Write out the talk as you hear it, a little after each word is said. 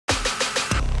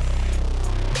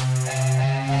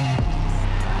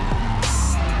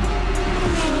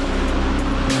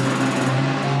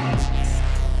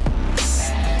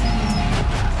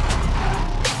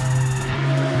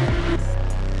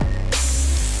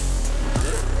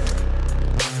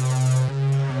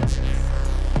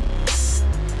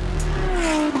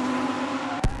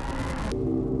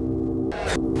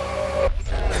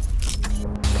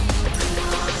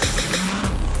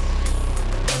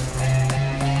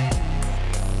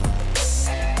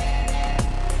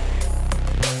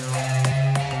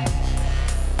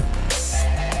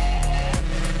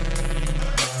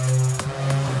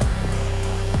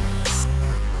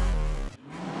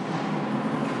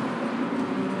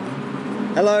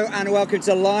Hello and welcome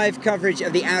to live coverage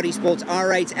of the Audi Sports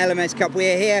R8 LMS Cup.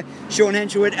 We're here, Sean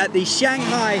Henchwood, at the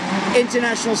Shanghai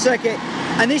International Circuit,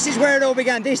 and this is where it all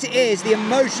began. This is the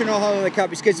emotional whole of the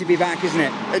Cup. It's good to be back, isn't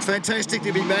it? It's fantastic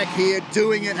to be back here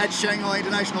doing it at Shanghai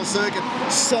International Circuit.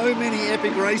 So many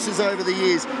epic races over the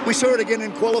years. We saw it again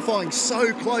in qualifying,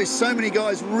 so close, so many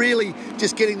guys really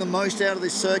just getting the most out of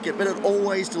this circuit, but it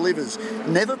always delivers.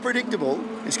 Never predictable.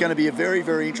 It's going to be a very,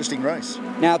 very interesting race.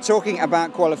 Now, talking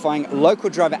about qualifying, local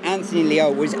driver Anthony Liu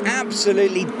was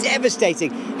absolutely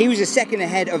devastating. He was a second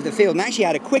ahead of the field and actually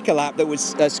had a quicker lap that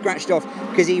was scratched off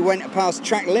because he went past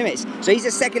track limits. So he's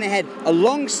a second ahead.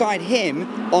 Alongside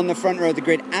him on the front row of the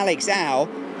grid, Alex Au,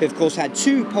 who of course had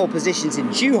 2 pole positions in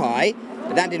Zhuhai,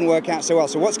 but that didn't work out so well.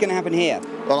 So what's going to happen here?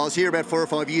 Well, I was here about 4 or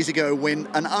 5 years ago when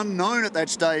an unknown at that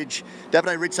stage,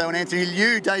 Davide Rizzo and Anthony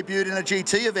Liu, debuted in a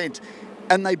GT event.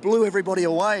 And they blew everybody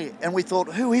away, and we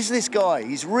thought, who is this guy?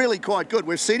 He's really quite good.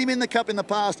 We've seen him in the Cup in the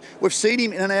past. We've seen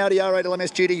him in an Audi R8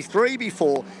 LMS GT3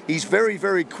 before. He's very,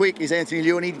 very quick, is Anthony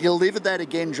Liu, and he delivered that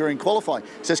again during qualifying.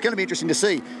 So it's going to be interesting to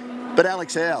see. But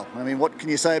Alex Au, I mean, what can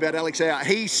you say about Alex Au?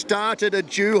 He started at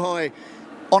Zhuhai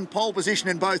on pole position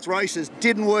in both races.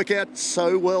 Didn't work out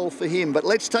so well for him. But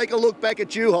let's take a look back at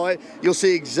Zhuhai. You'll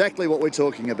see exactly what we're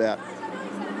talking about.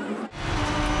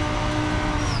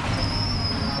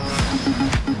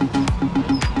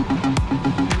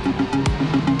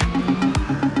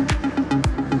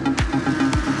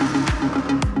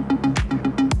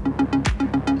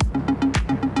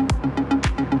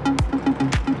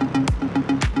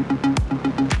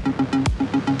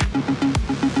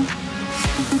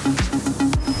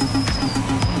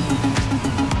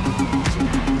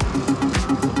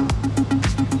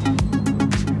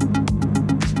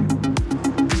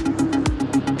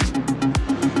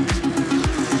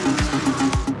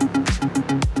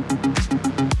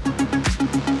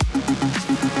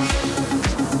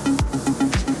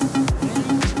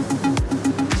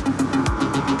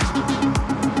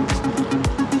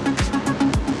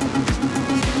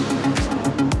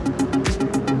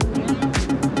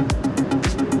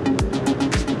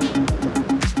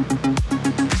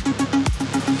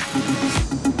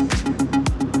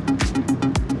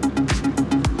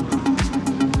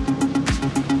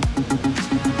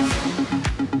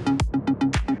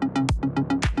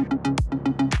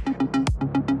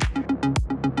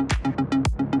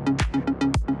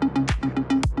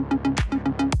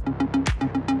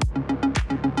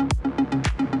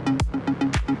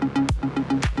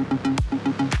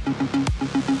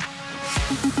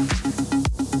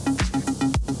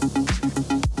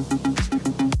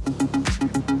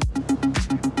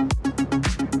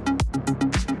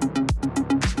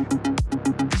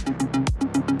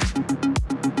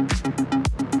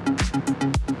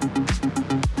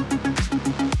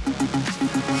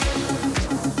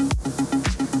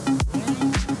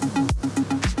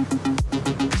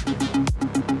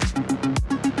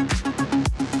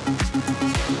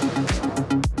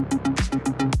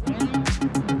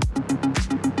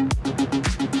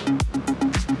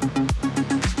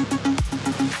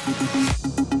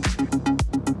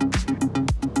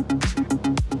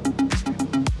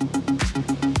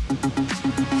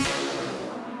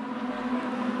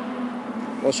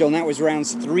 Well, Sean, that was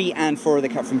rounds 3 and 4 of the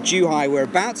Cup from Zhuhai. We're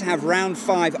about to have round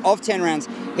 5 of 10 rounds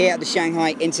here at the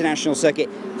Shanghai International Circuit.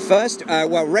 First,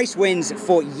 race wins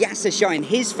for Yasser Shahin,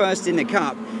 his first in the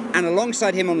Cup, and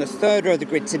alongside him on the 3rd row of the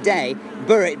grid today,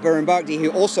 Burrit Burunbakdi, who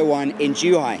also won in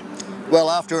Zhuhai. Well,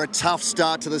 after a tough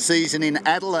start to the season in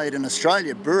Adelaide in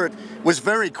Australia, Burrit was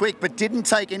very quick but didn't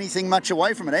take anything much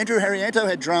away from it. Andrew Harrianto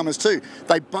had dramas too.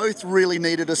 They both really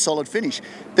needed a solid finish.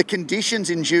 The conditions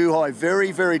in Zhuhai,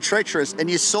 very, very treacherous,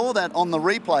 and you saw that on the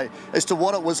replay as to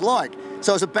what it was like.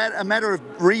 So it was a matter of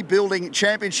rebuilding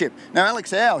championship. Now,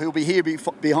 Alex Au, who'll be here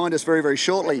behind us very, very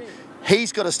shortly,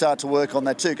 he's got to start to work on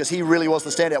that too, because he really was the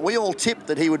standout. We all tipped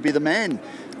that he would be the man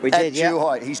at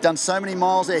Zhuhai. Yeah. He's done so many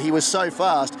miles there. He was so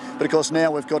fast. But of course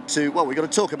now we've got to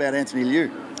talk about Anthony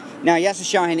Liu. Now, Yasser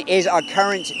Shahin is our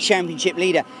current championship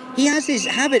leader. He has this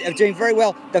habit of doing very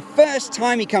well the first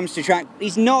time he comes to track.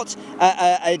 He's not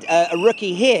a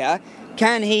rookie here.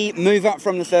 Can he move up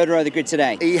from the 3rd row of the grid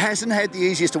today? He hasn't had the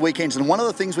easiest of weekends, and one of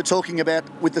the things we're talking about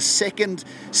with the second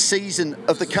season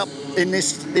of the Cup in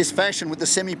this fashion with the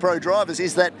semi-pro drivers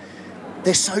is that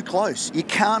they're so close. You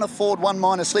can't afford one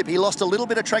minor slip. He lost a little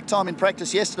bit of track time in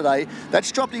practice yesterday.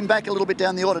 That's dropped him back a little bit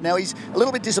down the order. Now he's a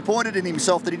little bit disappointed in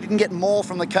himself that he didn't get more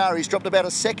from the car. He's dropped about a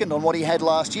second on what he had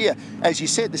last year. As you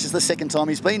said, this is the second time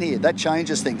he's been here. That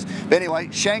changes things. But anyway,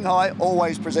 Shanghai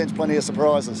always presents plenty of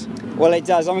surprises. Well, it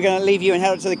does. I'm going to leave you and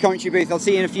head up to the commentary booth. I'll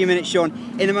see you in a few minutes, Sean.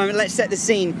 In a moment, let's set the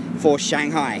scene for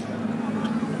Shanghai.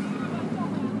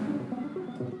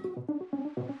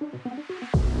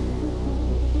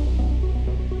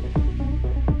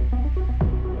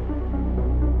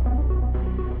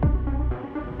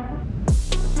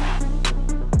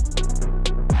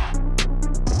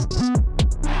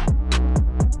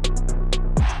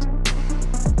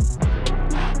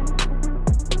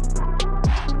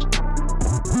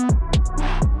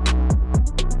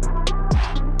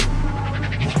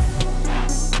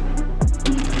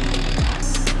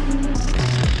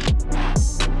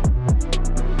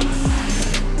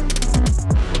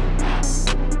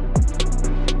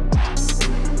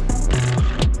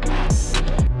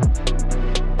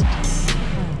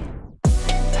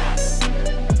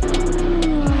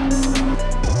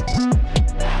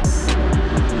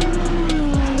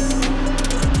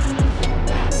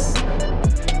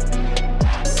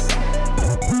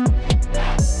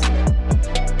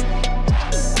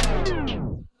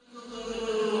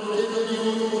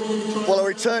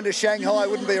 return to Shanghai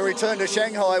wouldn't be a return to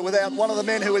Shanghai without one of the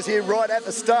men who was here right at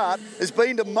the start, has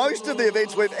been to most of the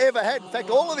events we've ever had, in fact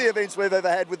all of the events we've ever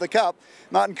had with the Cup.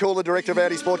 Martin Cool, the Director of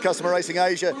Audi Sport Customer Racing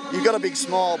Asia, you've got a big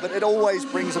smile, but it always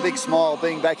brings a big smile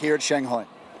being back here at Shanghai.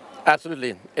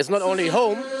 Absolutely. It's not only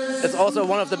home, it's also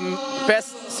one of the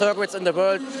best circuits in the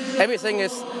world. Everything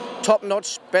is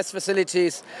top-notch, best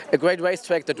facilities, a great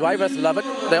racetrack. The drivers love it.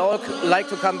 They all like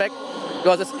to come back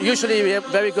because it's usually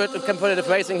very good competitive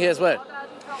racing here as well.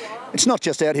 It's not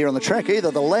just out here on the track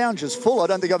either. The lounge is full. I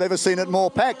don't think I've ever seen it more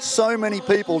packed. So many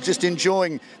people just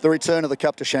enjoying the return of the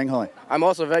Cup to Shanghai. I'm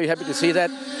also very happy to see that.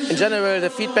 In general, the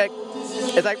feedback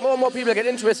is like more and more people get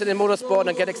interested in motorsport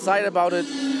and get excited about it.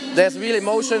 There's real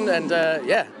emotion and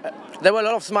yeah, there were a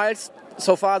lot of smiles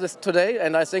so far today,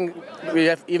 and I think we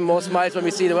have even more smiles when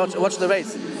we see watch the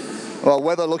race. Well,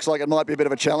 weather looks like it might be a bit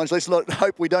of a challenge. Let's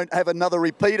hope we don't have another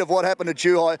repeat of what happened at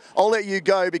Zhuhai. I'll let you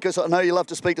go because I know you love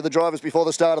to speak to the drivers before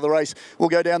the start of the race. We'll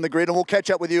go down the grid and we'll catch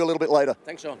up with you a little bit later.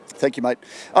 Thanks, Sean. Thank you, mate.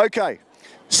 Okay.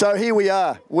 So here we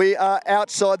are. We are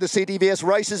outside the CTVS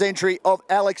races entry of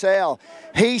Alex Au.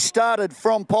 He started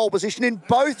from pole position in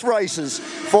both races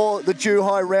for the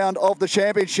Zhuhai round of the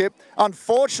championship.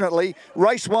 Unfortunately,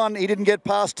 race 1, he didn't get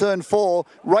past turn 4.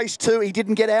 Race 2, he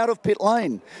didn't get out of pit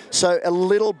lane. So a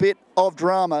little bit of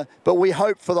drama, but we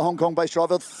hope for the Hong Kong-based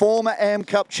driver, former AM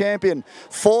Cup champion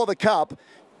for the Cup,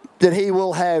 that he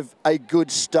will have a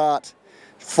good start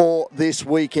for this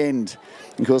weekend.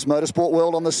 Of course, Motorsport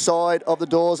World on the side of the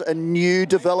doors, a new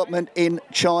development in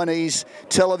Chinese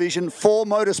television for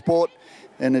motorsport,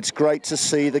 and it's great to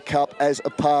see the Cup as a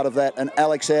part of that, and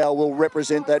Alex Au will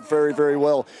represent that very, very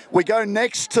well. We go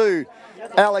next to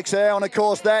Alex Au, and of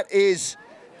course that is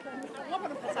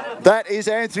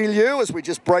Anthony Liu, as we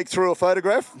just break through a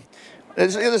photograph.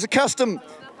 There's a custom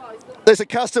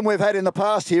we've had in the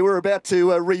past here. We're about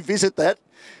to revisit that.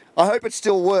 I hope it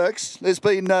still works. There's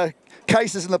been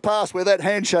cases in the past where that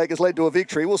handshake has led to a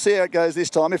victory. We'll see how it goes this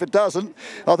time. If it doesn't,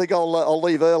 I think I'll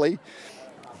leave early.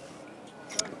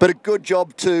 But a good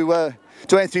job to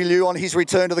Anthony Liu on his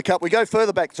return to the Cup. We go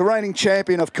further back. It's a reigning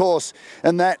champion, of course,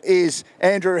 and that is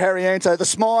Andrew Harriento. The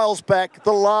smile's back.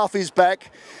 The laugh is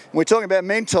back. We're talking about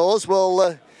mentors.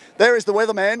 Well, there is the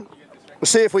weatherman. We'll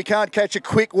see if we can't catch a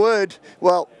quick word.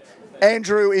 Well,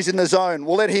 Andrew is in the zone.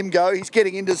 We'll let him go. He's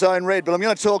getting into zone red. But I'm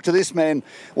going to talk to this man,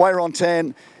 Wei Ron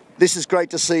Tan. This is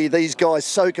great to see these guys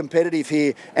so competitive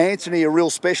here. Anthony, a real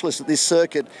specialist at this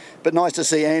circuit, but nice to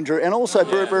see Andrew and also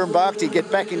Burber and Bakhti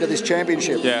get back into this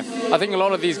championship. Yeah, I think a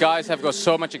lot of these guys have got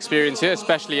so much experience here,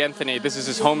 especially Anthony. This is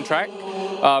his home track,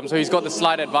 so he's got the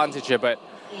slight advantage here, but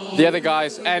the other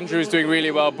guys, Andrew's doing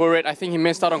really well. Burrit, I think he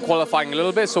missed out on qualifying a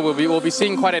little bit, so we'll be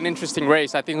seeing quite an interesting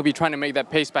race. I think we'll be trying to make that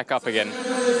pace back up again.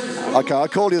 Okay, I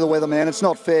called you the weatherman. It's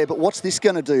not fair, but what's this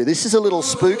going to do? This is a little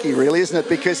spooky, really, isn't it?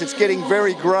 Because it's getting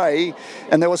very grey,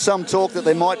 and there was some talk that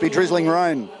there might be drizzling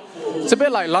rain. It's a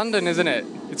bit like London, isn't it?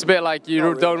 It's a bit like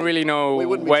you don't really know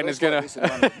when it's going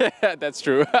to... Yeah, that's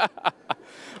true.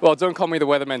 Well, don't call me the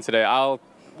weatherman today.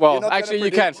 Well, actually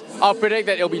you can. I'll predict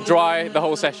that it'll be dry the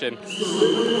whole session.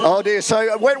 Oh dear,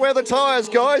 so wet weather tyres,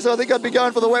 guys. I think I'd be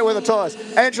going for the wet weather tyres.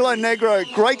 Angelo Negro,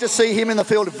 great to see him in the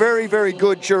field. Very, very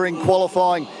good during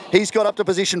qualifying. He's got up to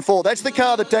position 4. That's the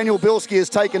car that Daniel Bilski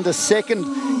has taken to second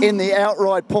in the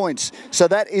outright points. So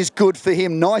that is good for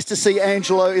him. Nice to see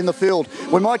Angelo in the field.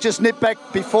 We might just nip back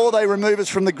before they remove us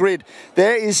from the grid.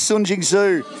 There is Sun Jing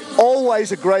Zhu,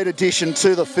 always a great addition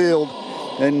to the field.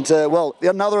 And, well,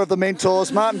 another of the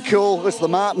mentors, Martin Kuhl, it's the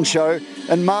Martin Show,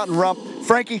 and Martin Rump.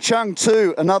 Frankie Chung,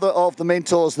 too, another of the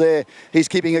mentors there. He's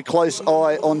keeping a close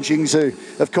eye on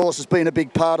Jingzhou. Of course, has been a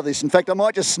big part of this. In fact, I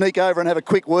might just sneak over and have a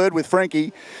quick word with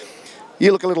Frankie.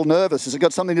 You look a little nervous. Has it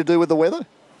got something to do with the weather?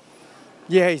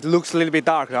 Yeah, it looks a little bit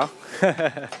dark, huh?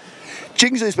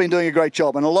 Jingzhou's been doing a great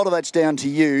job, and a lot of that's down to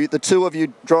you. The two of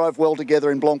you drive well together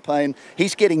in Blancpain.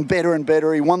 He's getting better and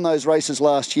better. He won those races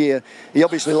last year. He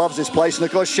obviously loves this place, and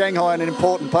of course Shanghai an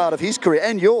important part of his career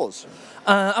and yours.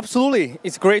 Absolutely.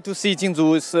 It's great to see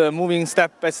Jingzhou is moving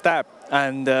step by step,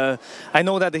 and I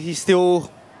know that he still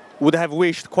would have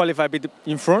wished to qualify a bit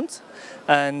in front,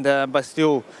 and but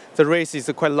still the race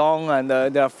is quite long, and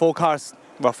there are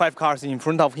 5 cars in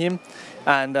front of him,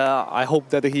 and I hope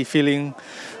that he's feeling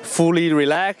fully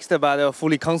relaxed, but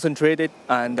fully concentrated,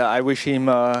 and I wish him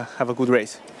have a good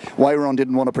race. Wei Ron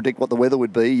didn't want to predict what the weather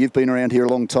would be. You've been around here a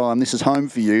long time. This is home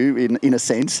for you, in a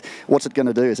sense. What's it going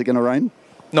to do? Is it going to rain?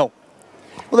 No.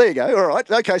 Well, there you go. All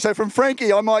right. Okay, so from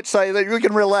Frankie, I might say that we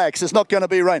can relax. It's not going to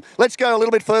be rain. Let's go a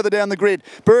little bit further down the grid.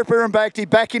 Burrit Baranbhakdi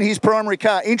back in his primary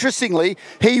car. Interestingly,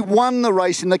 he won the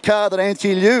race in the car that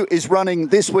Anthony Liu is running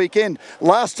this weekend.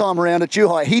 Last time around at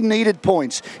Zhuhai, he needed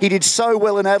points. He did so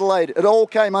well in Adelaide. It all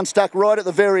came unstuck right at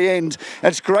the very end.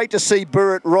 And it's great to see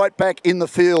Burrit right back in the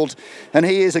field. And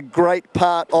he is a great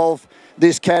part of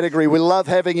this category. We love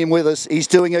having him with us. He's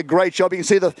doing a great job. You can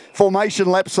see the formation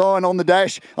lap sign on the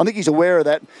dash. I think he's aware of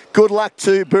that. Good luck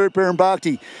to Burrit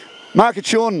Baranbhakdi.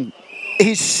 Markachun,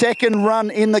 his second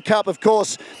run in the Cup, of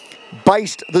course,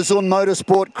 based the Zun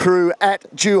Motorsport crew at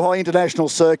Zhuhai International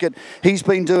Circuit. He's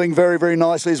been doing very, very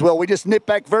nicely as well. We just nip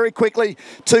back very quickly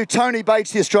to Tony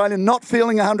Bates, the Australian, not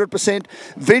feeling 100%.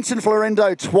 Vincent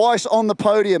Florendo, twice on the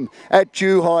podium at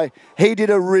Zhuhai. He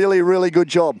did a really, really good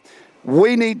job.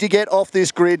 We need to get off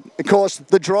this grid. Of course,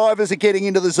 the drivers are getting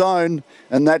into the zone,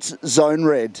 and that's zone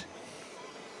red.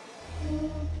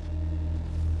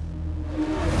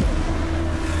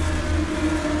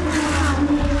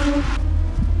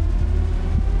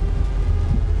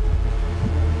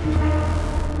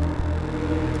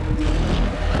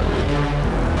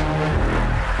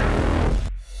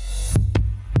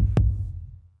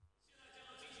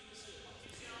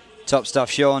 Top stuff,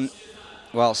 Sean.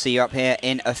 Well, I'll see you up here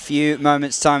in a few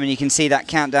moments' time, and you can see that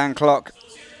countdown clock.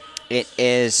 It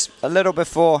is a little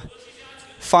before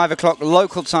 5 o'clock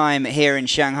local time here in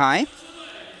Shanghai,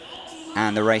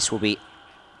 and the race will be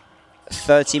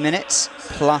 30 minutes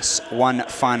plus one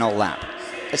final lap.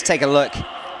 Let's take a look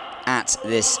at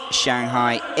this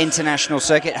Shanghai International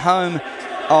Circuit, home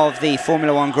of the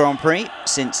Formula One Grand Prix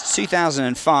since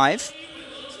 2005,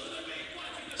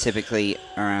 typically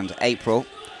around April.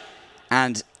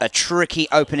 And a tricky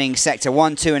opening sector,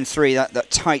 1, 2, and 3,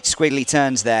 that tight squiggly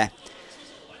turns there.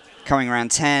 Coming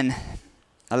around 10,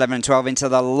 11, and 12 into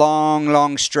the long,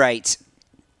 long straight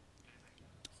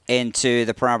into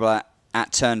the parabola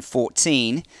at turn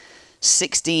 14.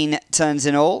 16 turns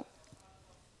in all.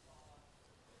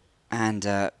 And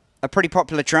a pretty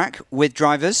popular track with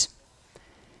drivers.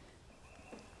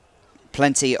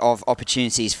 Plenty of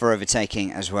opportunities for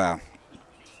overtaking as well.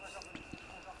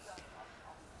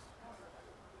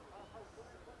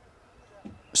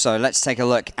 So let's take a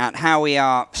look at how we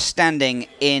are standing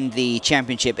in the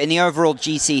championship. In the overall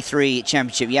GT3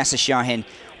 championship, Yasser Shahin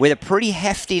with a pretty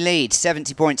hefty lead,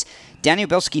 70 points. Daniel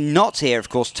Bielski not here, of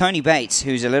course. Tony Bates,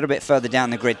 who's a little bit further down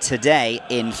the grid today,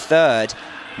 in third.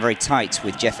 Very tight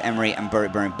with Jeff Emery and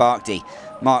Burrit Baranbhakdi.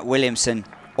 Mark Williamson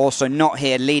also not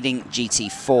here, leading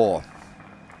GT4.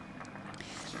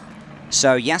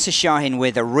 So Yasser Shahin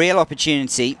with a real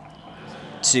opportunity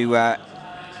to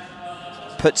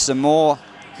put some more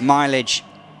mileage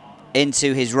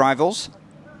into his rivals,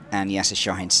 and Yasser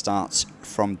Shahin starts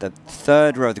from the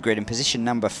third row of the grid in position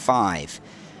number 5. So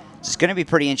it's going to be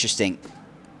pretty interesting.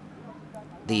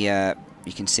 You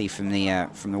can see from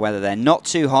the weather there, not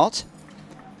too hot.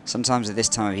 Sometimes at this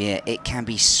time of year it can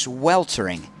be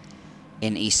sweltering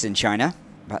in eastern China,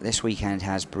 but this weekend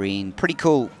has been pretty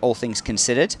cool, all things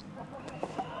considered.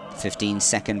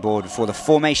 15-second board for the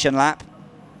formation lap,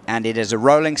 and it is a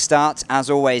rolling start as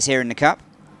always here in the Cup.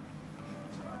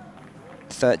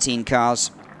 13 cars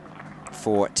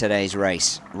for today's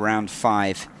race. Round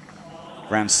 5.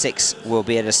 Round 6 will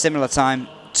be at a similar time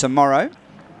tomorrow.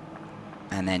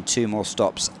 And then 2 more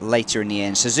stops later in the year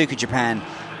in Suzuka, Japan,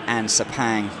 and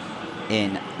Sepang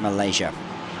in Malaysia.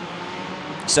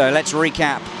 So let's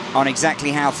recap on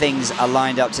exactly how things are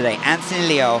lined up today. Anthony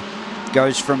Liu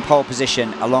goes from pole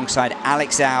position alongside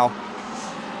Alex Au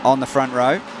on the front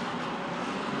row.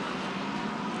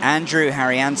 Andrew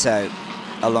Harrianto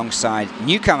alongside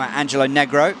newcomer Angelo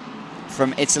Negro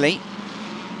from Italy.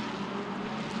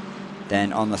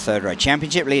 Then on the third row,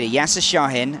 championship leader Yasser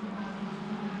Shahin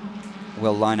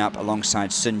will line up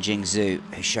alongside Sun Jingzhu,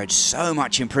 who showed so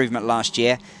much improvement last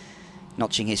year,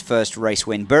 notching his first race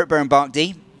win. Burrit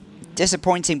Baranbhakdi,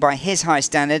 disappointing by his high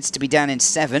standards to be down in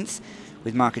 7th,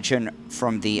 with Markachun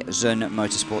from the Zun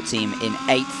Motorsport team in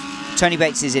 8th. Tony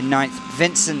Bates is in 9th.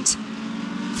 Vincent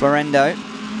Florendo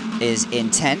is in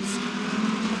 10th.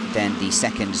 Then the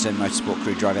second Zun Motorsport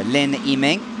crew driver, Lin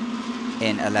Yiming,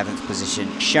 in 11th position.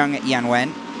 Sheng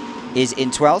Yanwen is in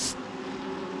 12th.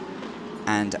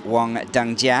 And Wang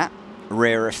Dangjia,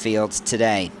 rear of field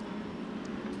today.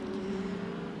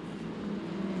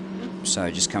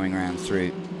 So just coming around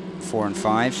through 4 and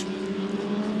 5.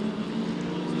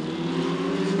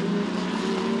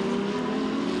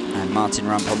 And Martin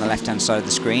Rump on the left-hand side of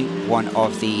the screen, one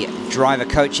of the driver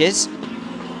coaches.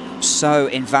 So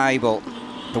invaluable,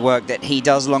 the work that he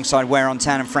does alongside Wear on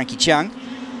Tan and Frankie Chung.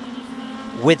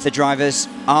 with the drivers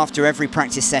after every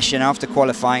practice session, after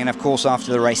qualifying, and of course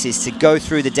after the races, to go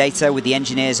through the data with the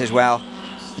engineers as well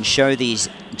and show these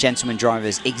gentlemen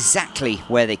drivers exactly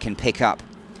where they can pick up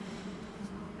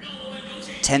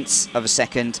tenths of a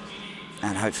second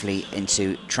and hopefully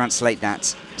translate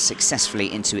that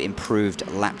successfully into improved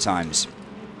lap times.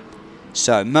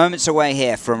 So moments away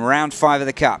here from round 5 of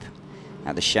the Cup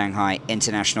at the Shanghai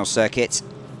International Circuit,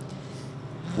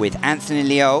 with Anthony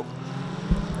Liu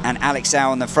and Alex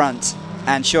Au on the front.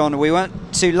 And Sean, we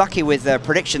weren't too lucky with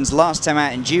predictions last time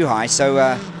out in Zhuhai, so...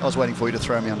 I was waiting for you to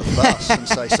throw me under the bus and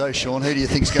say, so Sean, who do you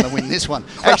think's going to win this one?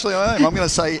 Actually, I am. I'm going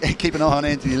to say keep an eye on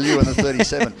Anthony Liu in the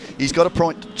 37. He's got a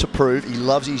point to prove. He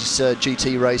loves his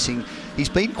GT racing. He's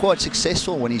been quite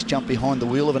successful when he's jumped behind the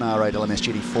wheel of an R8 LMS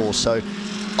GT4, so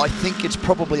I think it's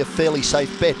probably a fairly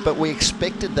safe bet, but we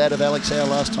expected that of Alex Au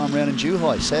last time round in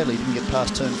Zhuhai. Sadly, he didn't get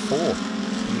past turn 4.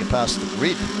 Didn't get past the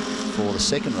grid for the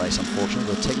second race,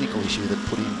 unfortunately, the technical issue that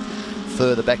put him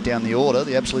further back down the order.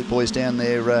 The Absolute boys down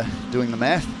there doing the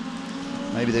math.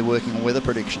 Maybe they're working on weather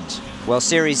predictions. Well,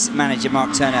 series manager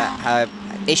Mark Turner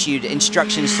issued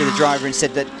instructions to the driver and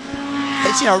said that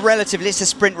it's, you know, relatively, it's a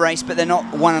sprint race, but they're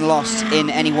not won and lost in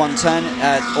any one turn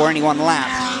or any one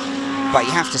lap. But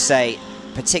you have to say,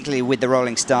 particularly with the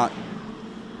rolling start,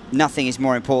 nothing is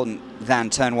more important than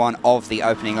turn 1 of the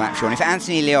opening lap, Sean. If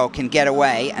Anthony Liu can get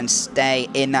away and stay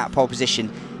in that pole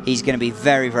position, he's going to be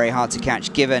very, very hard to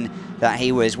catch, given that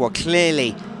he was, well,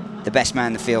 clearly the best man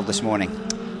in the field this morning.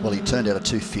 Well, he turned out a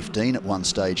 2:15 at one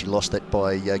stage. He lost that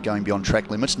by going beyond track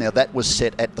limits. Now, that was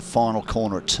set at the final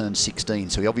corner at turn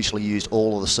 16, so he obviously used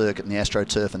all of the circuit and the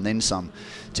AstroTurf and then some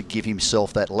to give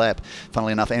himself that lap.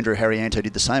 Funnily enough, Andrew Harrianto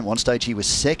did the same. One stage he was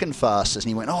second fastest,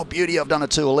 and he went, oh, beauty, I've done a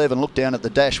 2:11. Looked down at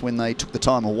the dash when they took the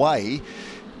time away,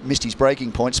 missed his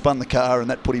braking point, spun the car, and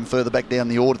that put him further back down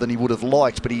the order than he would have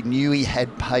liked, but he knew he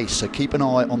had pace, so keep an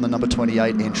eye on the number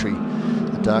 28 entry.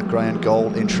 Dark grey and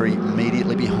gold entry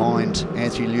immediately behind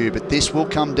Anthony Liu, but this will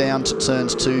come down to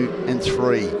turns 2 and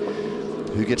 3.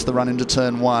 Who gets the run into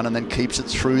turn 1 and then keeps it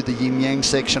through the yin-yang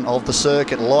section of the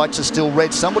circuit. Lights are still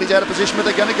red. Somebody's out of position, but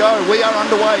they're going to go. We are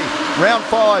underway. Round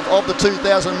 5 of the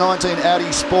 2019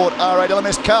 Audi Sport R8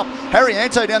 LMS Cup.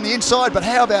 Harrianto down the inside, but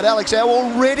how about Alex Au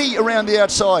already around the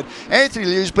outside? Anthony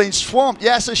Liu's been swamped.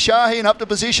 Yasser Shaheen up to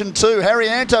position 2.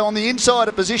 Harrianto on the inside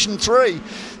at position 3.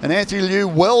 And Anthony Liu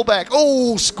well back.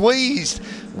 Oh, squeezed.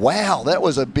 Wow, that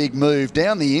was a big move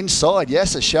down the inside.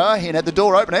 Yasser Shaheen had the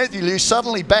door open. Anthony Liu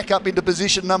suddenly back up into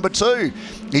position number 2.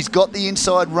 He's got the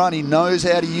inside run. He knows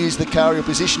how to use the car. He'll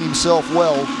position himself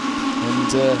well.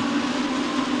 And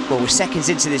well, we're seconds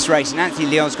into this race, and Anthony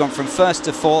Liu's gone from 1st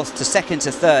to 4th to 2nd to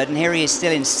 3rd, and here he is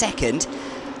still in 2nd.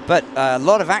 But a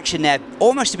lot of action there,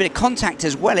 almost a bit of contact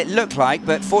as well, it looked like,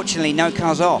 but fortunately no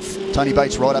cars off. Tony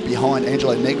Bates right up behind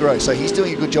Angelo Negro, so he's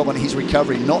doing a good job on his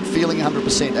recovery, not feeling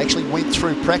 100%. Actually went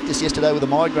through practice yesterday with a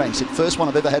migraine. Said first one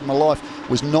I've ever had in my life,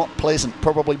 was not pleasant.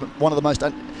 Probably one of the most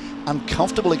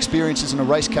uncomfortable experiences in a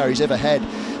race car he's ever had.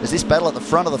 As this battle at the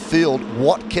front of the field,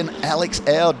 what can Alex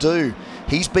Au do?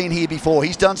 He's been here before,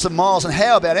 he's done some miles, and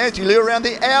how about Anthony Liu around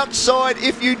the outside,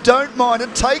 if you don't mind,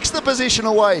 and takes the position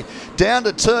away down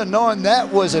to turn 9.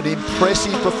 That was an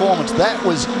impressive performance. That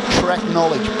was track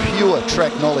knowledge, pure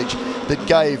track knowledge, that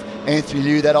gave Anthony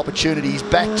Liu that opportunity. He's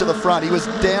back to the front. He was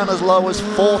down as low as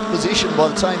 4th position by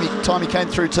the time he came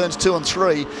through turns 2 and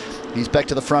 3. He's back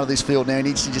to the front of this field now. He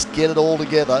needs to just get it all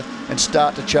together and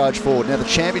start to charge forward. Now, the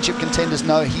championship contenders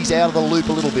know he's out of the loop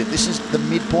a little bit. This is the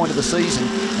midpoint of the season,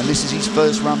 and this is his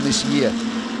first run this year.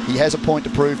 He has a point to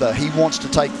prove, though. He wants to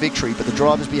take victory, but the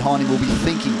drivers behind him will be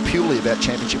thinking purely about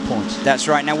championship points. That's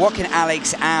right. Now, what can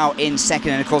Alex Au in 2nd,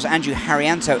 and of course Andrew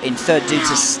Harrianto in 3rd do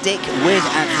to stick with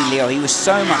Anthony Liu? He was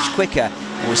so much quicker.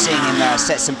 We're seeing him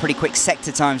set some pretty quick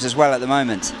sector times as well at the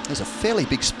moment. There's a fairly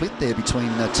big split there between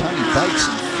Tony Bates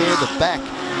and further back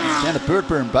down to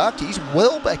Burit Bakhti. He's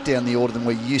well back down the order than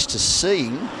we're used to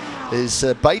seeing. As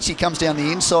Batesy comes down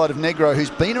the inside of Negro,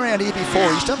 who's been around here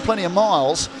before. He's done plenty of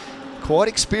miles. Quite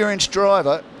experienced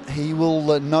driver. He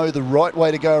will know the right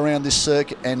way to go around this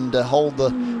circuit and hold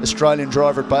the Australian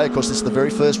driver at bay. Of course, this is the very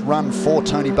first run for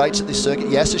Tony Bates at this circuit.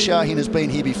 Yasser Shaheen has been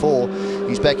here before.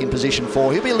 He's back in position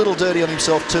 4. He'll be a little dirty on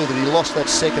himself too, that he lost that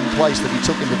 2nd place that he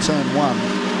took into turn 1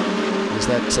 as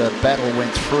that battle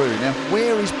went through. Now,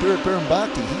 where is Burit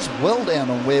Bakhti? He's well down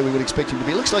on where we would expect him to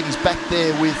be. Looks like he's back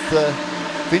there with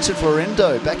Vincent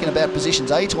Florendo, back in about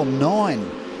positions 8 or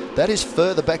 9. That is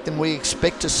further back than we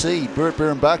expect to see Burit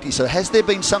Bakhti. So has there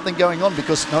been something going on?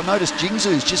 Because I noticed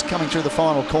Jingzhu's just coming through the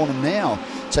final corner now.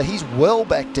 So he's well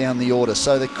back down the order.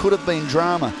 So there could have been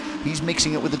drama He's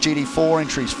mixing it with the GT4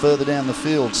 entries further down the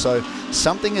field. So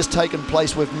something has taken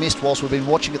place we've missed whilst we've been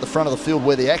watching at the front of the field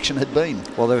where the action had been.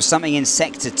 Well, there was something in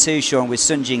Sector 2, Sean, with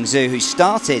Sun Jing Zhu, who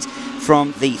started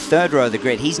from the third row of the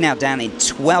grid. He's now down in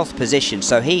 12th position,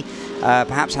 so he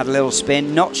perhaps had a little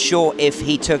spin. Not sure if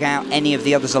he took out any of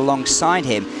the others alongside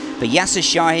him. But Yasser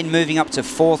Shahin moving up to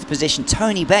 4th position.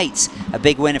 Tony Bates, a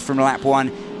big winner from lap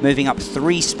 1, moving up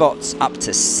 3 spots up to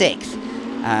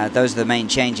 6th. Those are the main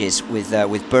changes, with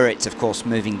Burrit, of course,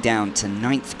 moving down to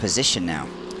 9th position now.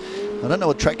 I don't know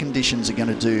what track conditions are going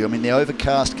to do. I mean, the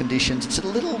overcast conditions, it's a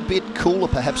little bit cooler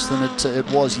perhaps than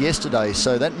it was yesterday,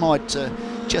 so that might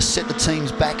just set the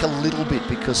teams back a little bit,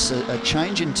 because a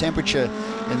change in temperature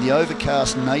and the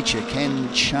overcast nature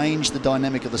can change the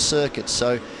dynamic of the circuit.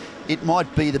 So it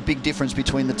might be the big difference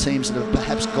between the teams that have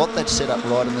perhaps got that set up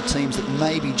right and the teams that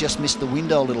maybe just missed the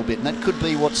window a little bit, and that could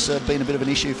be what's been a bit of an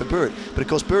issue for Burrit. But of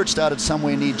course Burrit started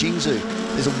somewhere near Jingzhou.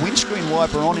 There's a windscreen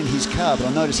wiper on in his car, but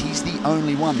I notice he's the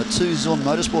only one. The 2 Zun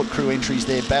Motorsport crew entries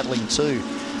there battling too.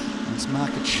 And it's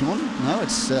Market Chun? No,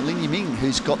 it's Lin Yiming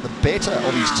who's got the better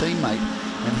of his teammate,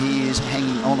 and he is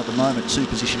hanging on at the moment to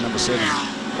position number 7.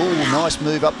 Oh, nice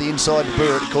move up the inside to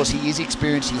Burrit. Of course, he is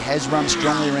experienced. He has run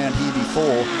strongly around here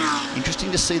before. Interesting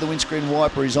to see the windscreen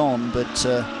wiper is on, but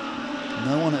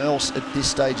no one else at this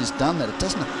stage has done that. It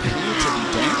doesn't appear to be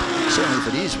damp. Certainly if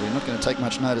it is, we're not going to take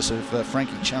much notice of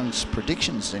Frankie Chung's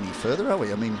predictions any further, are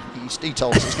we? I mean, he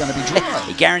told us it's going to be dry.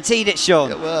 He guaranteed it, Sean.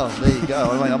 Yeah, well, there you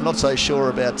go. I mean, I'm not so sure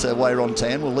about Wei Ron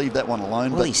Tan. We'll leave that one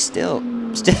alone. Well, but he's still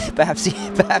perhaps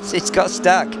it's got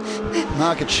stuck.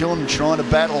 Market Chun trying to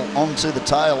battle onto the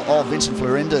tail of Vincent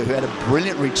Florendo, who had a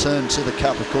brilliant return to the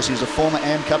Cup. Of course, he was a former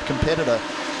AM Cup competitor.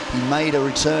 He made a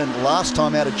return last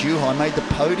time out of Zhuhai, made the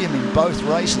podium in both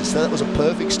races, so that was a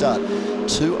perfect start.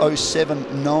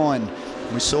 2:07.9.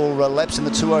 We saw laps in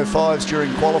the 2:05s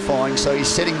during qualifying, so he's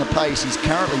setting the pace. He's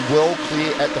currently well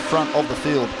clear at the front of the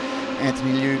field.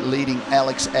 Anthony Liu leading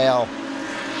Alex Au.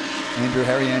 Andrew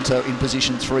Harrianto in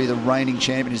position 3, the reigning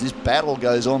champion, as this battle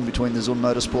goes on between the Zun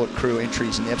Motorsport crew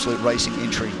entries and the Absolute Racing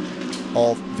entry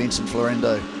of Vincent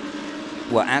Florendo.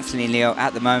 Well, Anthony Liu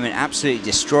at the moment absolutely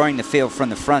destroying the field from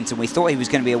the front, and we thought he was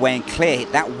going to be away and clear.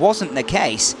 That wasn't the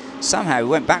case. Somehow he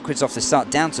went backwards off the start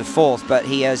down to 4th, but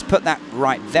he has put that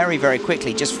right very, very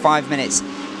quickly, just 5 minutes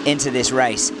into this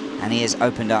race, and he has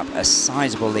opened up a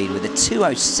sizable lead with a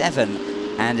 2:07,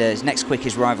 and his next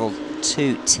quickest rival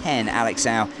 2:10, Alex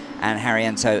Au and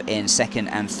Harrianto in 2nd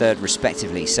and 3rd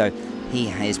respectively. So he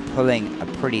is pulling a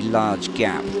pretty large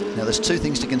gap. Now there's 2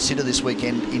 things to consider this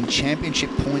weekend in championship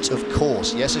points, of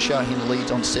course. Yasser Shahin leads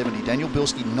on 70. Daniel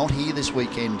Bilski not here this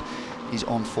weekend. He's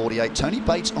on 48. Tony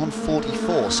Bates on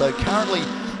 44. So currently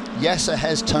Yasser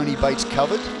has Tony Bates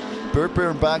covered. Burrit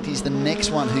Birrenbach is the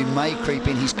next one who may creep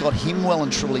in. He's got him well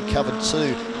and truly covered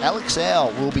too. Alex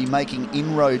Au will be making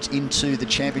inroads into the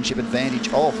championship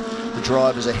advantage of the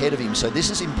drivers ahead of him. So this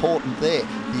is important there.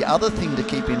 The other thing to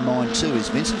keep in mind too is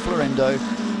Vincent Florendo,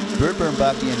 Burrit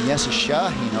Birrenbach and Yasser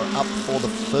Shahin are up for the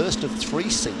first of 3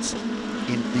 seats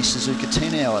in the Suzuka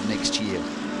 10 Hour next year.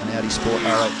 An Audi Sport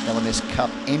R8 LMS Cup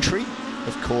entry.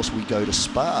 Of course, we go to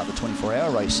Spa, the 24-hour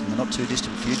race, in the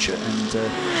not-too-distant future, and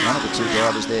one of the 2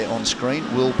 drivers there on screen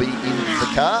will be in the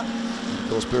car, and of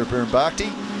course, Burrit Birrenbach.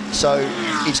 So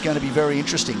it's going to be very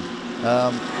interesting.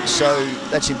 So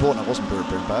that's important. It wasn't Burrit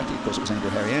Birrenbach, of course, it was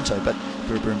Andrew Harrianto, but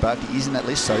Burrit Birrenbach is in that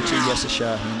list, so too Yasser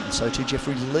Shahin, and so too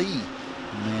Jeffrey Lee,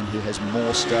 a man who has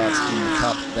more starts in the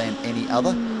Cup than any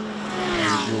other.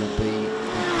 He will be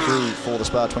crew for the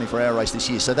Spa 24-hour race this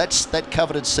year. So that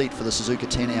coveted seat for the Suzuka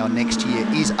 10 Hour next year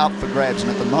is up for grabs, and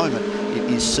at the moment it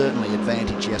is certainly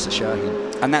advantage Yasser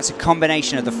Shahin. And that's a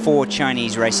combination of the 4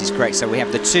 Chinese races, correct? So we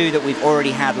have the 2 that we've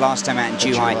already had last time out in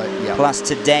Zhuhai, yeah, plus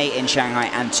today in Shanghai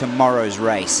and tomorrow's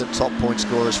race. The top point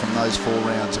scorers from those 4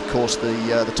 rounds. Of course,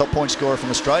 the top point scorer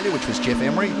from Australia, which was Jeff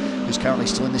Emery, who's currently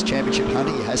still in this championship hunt.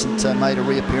 He hasn't made a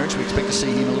reappearance. We expect to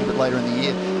see him a little bit later in the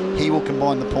year. He will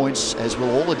combine the points, as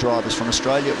will all the drivers from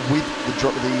Australia, with the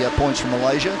points from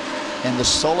Malaysia, and the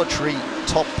solitary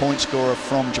top point scorer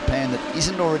from Japan that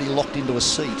isn't already locked into a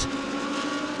seat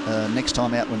next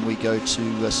time out when we go to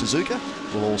Suzuka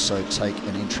will also take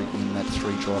an entry in that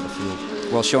 3-driver field.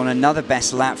 Well, Sean, another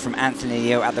best lap from Anthony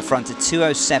Liu at the front at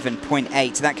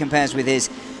 2:07.8. That compares with his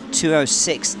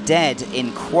 2:06 dead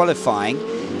in qualifying.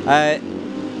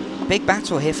 Big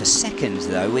battle here for second,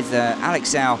 though, with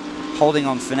Alex Au holding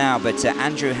on for now, but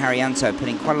Andrew Harrianto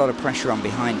putting quite a lot of pressure on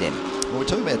behind him. Well, we're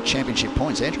talking about championship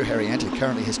points. Andrew Harrianto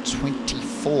currently has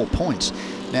 24 points.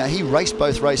 Now, he raced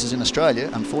both races in Australia.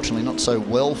 Unfortunately, not so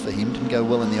well for him. Didn't go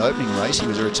well in the opening race. He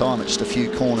was a retirement just a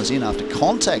few corners in after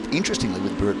contact, interestingly,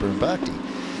 with Burrit Birrenbach.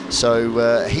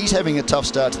 So he's having a tough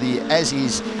start to the year, as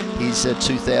is his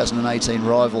 2018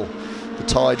 rival, the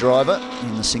Thai driver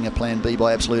in the Singer Plan B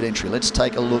by Absolute Entry. Let's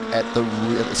take a look at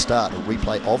the start, a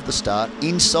replay of the start.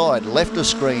 Inside, left of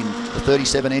screen, the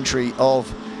 37 entry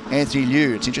of Anthony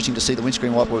Liu. It's interesting to see the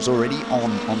windscreen wiper was already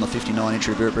on the 59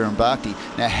 entry of Biran Bhakti.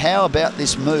 Now, how about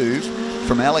this move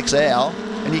from Alex Au?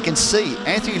 And you can see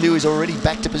Anthony Liu is already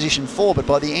back to position 4, but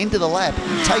by the end of the lap,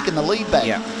 he'd taken the lead back.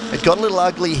 Yeah. It got a little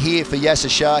ugly here for Yasser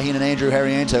Shahin, and Andrew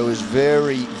Harriento, who was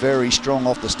very, very strong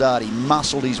off the start. He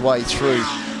muscled his way through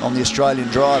on the Australian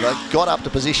driver, got up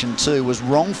to position 2, was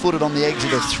wrong-footed on the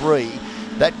exit of 3.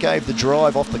 That gave the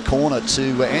drive off the corner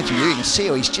to Anthony Liu. You can see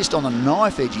how he's just on the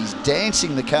knife edge. He's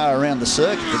dancing the car around the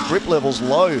circuit. The grip level's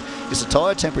low because the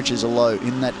tyre temperatures are low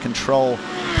in that Control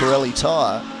Pirelli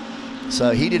tyre.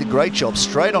 So he did a great job,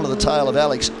 straight onto the tail of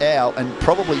Alex Au, and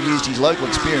probably used his local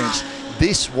experience.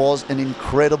 This was an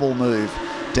incredible move.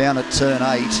 Down at turn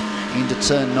 8, into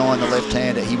turn 9, the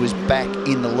left-hander, he was back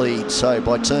in the lead. So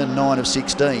by turn 9 of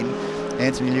 16,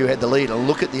 Anthony Liu had the lead. And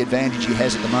look at the advantage he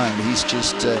has at the moment. He's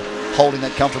just holding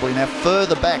that comfortably. Now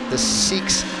further back, the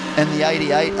 6 and the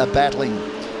 88 are battling.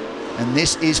 And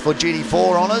this is for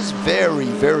GT4 honours. Very,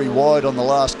 very wide on the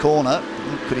last corner.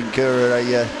 Could incur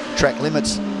a track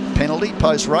limits penalty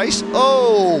post-race.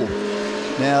 Oh!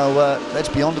 Now, that's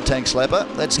beyond a tank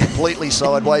slapper. That's completely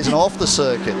sideways and off the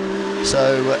circuit.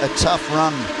 So, a tough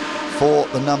run for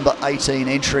the number 18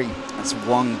 entry. That's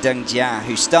Wang Dongjia,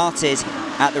 who started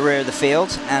at the rear of the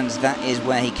field, and that is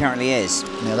where he currently is.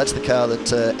 Now, that's the car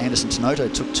that Anderson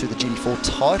Tanoto took to the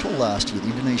GT4 title last year. The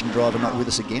Indonesian driver not with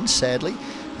us again, sadly.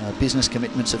 Business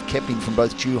commitments have kept him from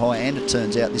both Zhuhai and, it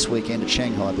turns out, this weekend at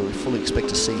Shanghai, but we fully expect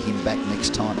to see him back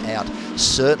next time out.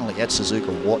 Certainly at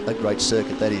Suzuka. What a great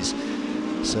circuit that is.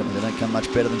 Certainly they don't come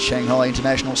much better than Shanghai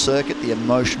International Circuit, the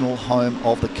emotional home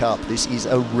of the Cup. This is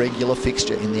a regular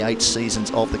fixture in the 8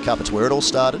 seasons of the Cup. It's where it all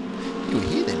started. You were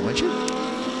here then, weren't you?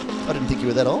 I didn't think you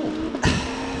were that old.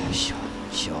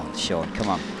 Sean, come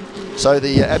on. So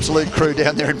the Absolute crew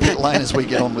down there in pit lane as we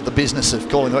get on with the business of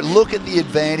calling. Look at the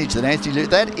advantage that Anthony Liu,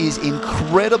 that is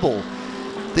incredible.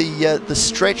 The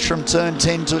stretch from turn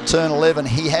 10 to turn 11,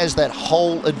 he has that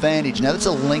whole advantage. Now that's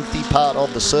a lengthy part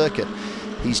of the circuit.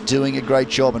 He's doing a great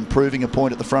job and proving a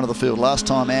point at the front of the field. Last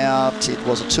time out, it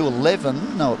was a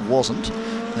 2:11. No, it wasn't.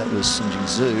 That was Sun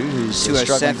Jingzhu, who's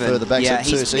struggling further back. Yeah,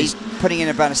 he's putting in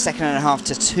about 1.5 seconds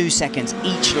to 2 seconds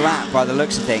each lap by the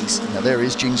looks of things. Now there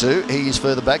is Jingzhu. He is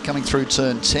further back, coming through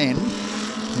turn 10.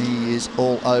 He is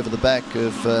all over the back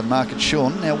of Market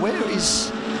Shun. Now where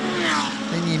is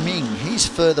Lin Yiming? He's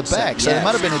further back. So there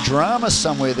might have been a drama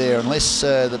somewhere there, unless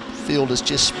the field has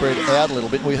just spread out a little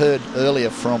bit. We heard earlier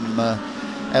from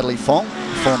Adley Fong,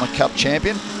 former Cup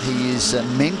champion. He is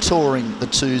mentoring the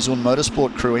 2 Zun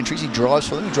Motorsport crew entries. He drives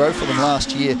for them. He drove for them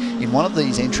last year in one of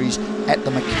these entries at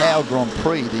the Macau Grand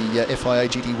Prix. The FIA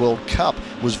GT World Cup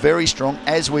was very strong,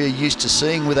 as we are used to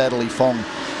seeing with Adley Fong.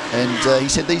 And he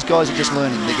said these guys are just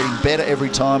learning. They're getting better every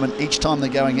time, and each time they're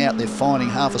going out, they're finding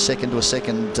 1/2 second to a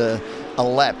second a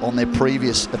lap on their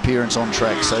previous appearance on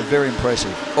track. So very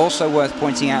impressive. Also worth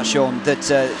pointing out, Sean, that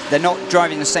they're not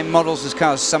driving the same models as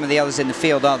cars as some of the others in the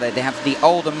field, are they? They have the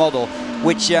older model,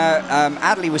 which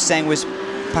Adley was saying was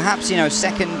perhaps,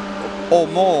 second or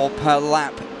more per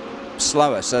lap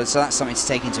slower. So that's something to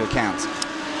take into account.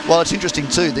 Well, it's interesting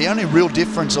too. The only real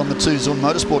difference on the 2 Zun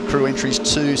Motorsport crew entries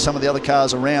to some of the other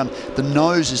cars around, the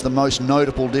nose is the most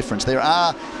notable difference. There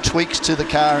are tweaks to the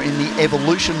car in the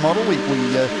Evolution model. We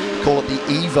call it the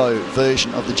Evo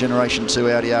version of the Generation 2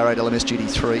 Audi R8 LMS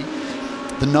GT3.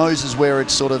 The nose is where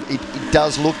it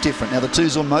does look different. Now, the 2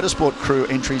 Zun Motorsport crew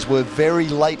entries were very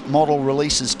late model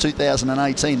releases,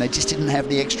 2018. They just didn't have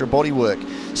the extra bodywork,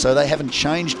 so they haven't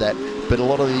changed that. But a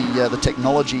lot of the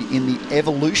technology in the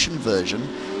Evolution version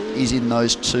is in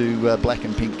those 2 black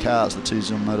and pink cars, the 2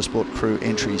 Zun Motorsport crew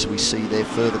entries. We see they're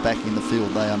further back in the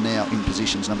field. They are now in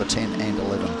positions number 10 and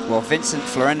 11. Well, Vincent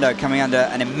Florendo coming under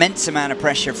an immense amount of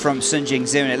pressure from Sun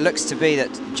Jingzhu, and it looks to be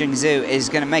that Jingzhu is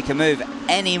going to make a move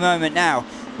any moment now.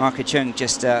 Marco Chung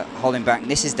just holding back.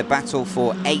 This is the battle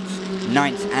for 8th,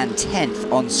 9th and 10th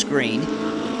on screen.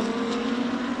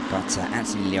 But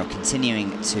Anthony Liu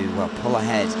continuing to pull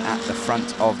ahead at the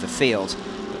front of the field.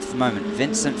 But for the moment,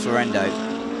 Vincent Florendo.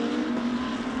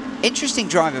 Interesting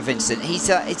driver, Vincent.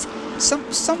 He's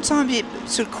sometimes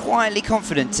sort of quietly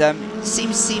confident.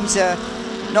 Seems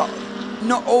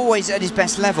not always at his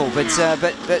best level, but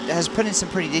has put in some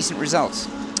pretty decent results.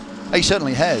 He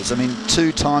certainly has. I mean,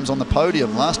 2 times on the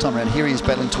podium last time around. Here he is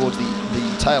battling towards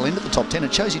the tail end of the top 10.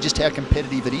 It shows you just how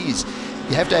competitive it is.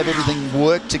 You have to have everything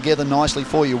work together nicely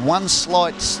for you. One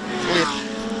slight slip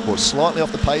or slightly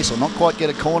off the pace or not quite get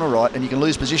a corner right, and you can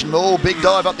lose position. Oh, big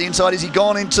dive up the inside. Has he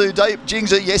gone into deep?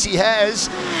 Jingzhou, yes he has,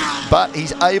 but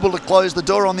he's able to close the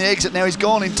door on the exit. Now he's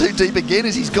gone in too deep again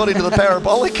as he's got into the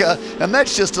Parabolica, and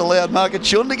that's just allowed Market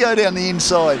Chun to go down the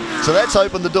inside. So that's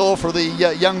opened the door for the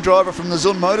young driver from the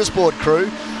Zun Motorsport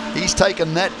crew. He's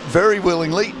taken that very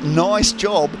willingly. Nice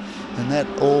job. And that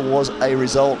all was a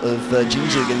result of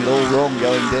Jingzhou getting it all wrong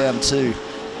going down to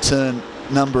turn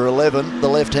number 11, the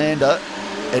left-hander.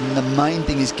 And the main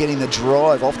thing is getting the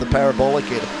drive off the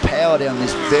Parabolica to power down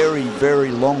this very,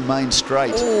 very long main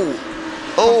straight.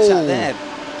 Oh,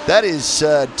 that is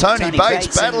Tony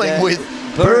Bates battling with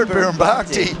Burrit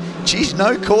Birambakti. Geez,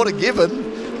 no quarter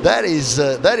given. That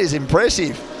is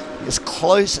impressive. As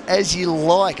close as you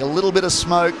like. A little bit of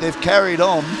smoke. They've carried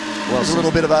on. Well, there's a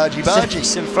little bit of argy-bargy.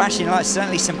 Some flashing lights,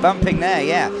 certainly some bumping there,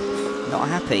 yeah. Not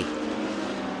happy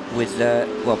with,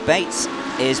 well, Bates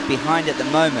is behind at the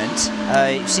moment.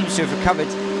 He seems to have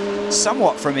recovered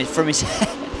somewhat from his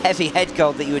heavy head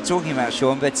cold that you were talking about,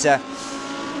 Sean, but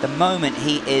the moment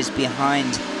he is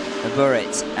behind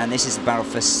Burrit, and this is the battle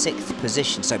for 6th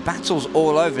position. So battles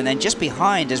all over, and then just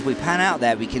behind, as we pan out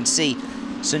there, we can see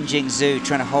Sun Jingzhou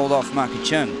trying to hold off Market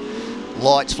Chun.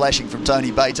 Lights flashing from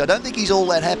Tony Bates. I don't think he's all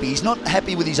that happy. He's not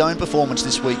happy with his own performance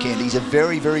this weekend. He's a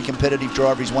very, very competitive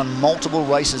driver. He's won multiple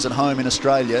races at home in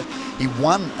Australia. He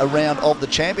won a round of the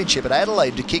championship at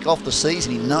Adelaide to kick off the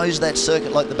season. He knows that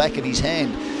circuit like the back of his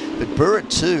hand. But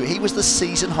Burrit too, he was the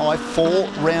season high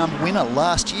 4-round winner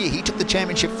last year. He took the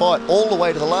championship fight all the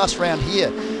way to the last round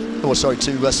here, or sorry,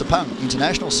 to Sepang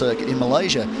International Circuit in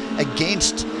Malaysia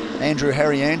against Andrew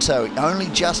Haryanto. He only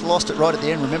just lost it right at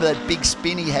the end. Remember that big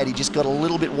spin he had? He just got a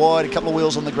little bit wide, a couple of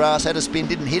wheels on the grass, had a spin,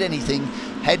 didn't hit anything,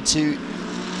 had to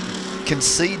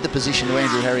concede the position to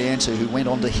Andrew Haryanto, who went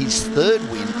on to his 3rd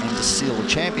win and to seal the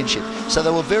championship. So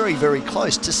they were very, very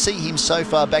close. To see him so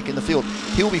far back in the field,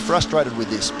 he'll be frustrated with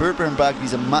this. Burrit Birambakti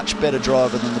is a much better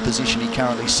driver than the position he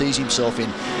currently sees himself in.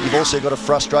 You've also got a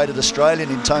frustrated Australian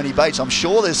in Tony Bates. I'm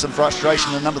sure there's some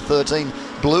frustration in number 13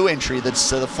 blue entry that's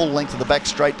the full length of the back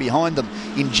straight behind them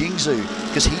in Jingzhou,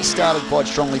 because he started quite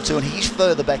strongly too, and he's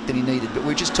further back than he needed. But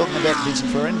we're just talking about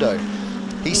Vincent Ferrando.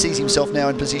 He sees himself now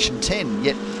in position 10,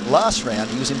 yet last round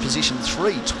he was in position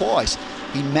 3 twice.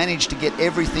 He managed to get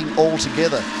everything all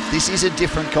together. This is a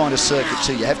different kind of circuit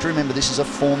too. You have to remember this is a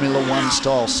Formula 1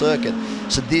 style circuit.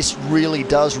 So this really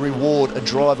does reward a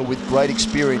driver with great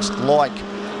experience like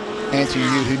Anthony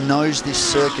Yu, who knows this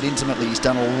circuit intimately. He's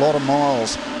done a lot of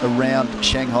miles around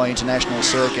Shanghai International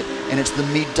Circuit, and it's the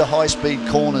mid to high speed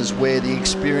corners where the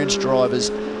experienced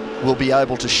drivers will be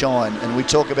able to shine. And we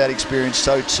talk about experience,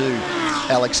 so too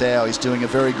Alex Au is doing a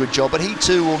very good job, but he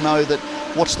too will know that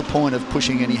what's the point of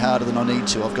pushing any harder than I need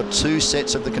to. I've got 2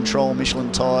 sets of the Control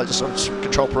Michelin tyres,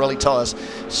 Control Pirelli tyres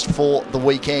for the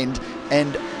weekend,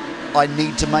 and I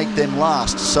need to make them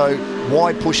last. So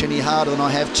why push any harder than I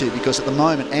have to? Because at the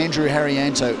moment Andrew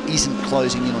Haryanto isn't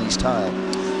closing in on his tail.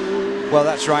 Well,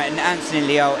 that's right, and Anthony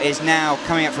Liu is now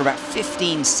coming up for about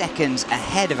 15 seconds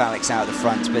ahead of Alex Au at the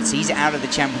front, but he's out of the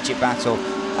championship battle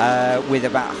with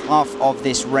about half of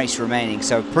this race remaining.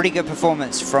 So pretty good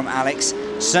performance from Alex.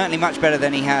 Certainly much better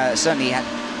than he had,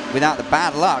 without the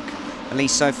bad luck, at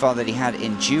least so far, that he had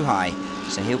in Zhuhai.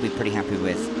 So he'll be pretty happy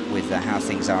with how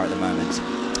things are at the moment.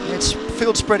 Yeah, it's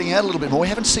field spreading out a little bit more. We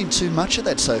haven't seen too much of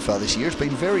that so far this year. It's been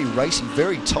very racy,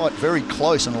 very tight, very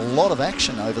close, and a lot of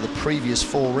action over the previous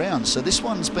 4 rounds. So this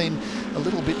one's been a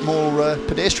little bit more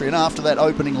pedestrian after that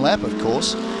opening lap, of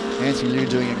course. Anthony Liu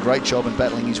doing a great job in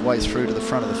battling his way through to the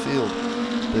front of the field.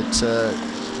 But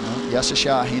Yasser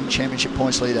Shahin, championship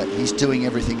points leader, he's doing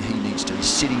everything he needs to. He's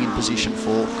sitting in position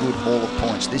for a good haul of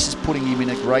points. This is putting him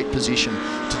in a great position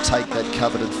to take that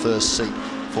coveted first seat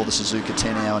for the Suzuka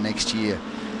 10-hour next year.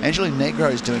 Angelo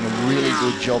Negro is doing a really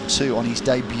good job too on his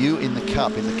debut in the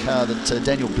Cup, in the car that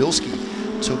Daniel Bilski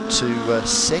took to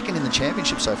 2nd in the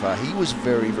championship so far. He was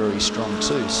very, very strong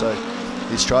too. So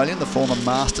the Australian, the former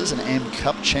Masters and AM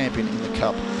Cup champion in the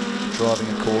Cup, driving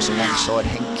of course alongside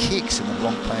Henk Kicks in the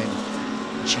Blancpain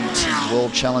GT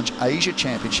World Challenge Asia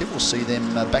Championship. We'll see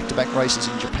them back-to-back races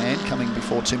in Japan coming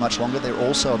before too much longer. They're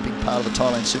also a big part of the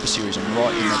Thailand Super Series and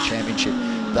right in that championship.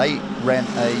 They ran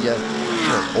a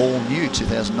all-new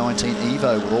 2019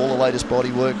 Evo with all the latest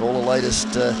bodywork, all the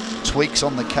latest tweaks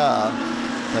on the car.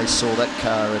 They saw that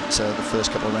car at the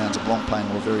first couple of rounds of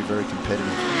Blancpain were very, very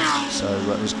competitive. So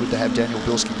it was good to have Daniel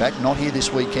Bilski back. Not here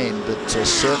this weekend, but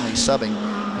certainly subbing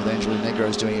with Angelo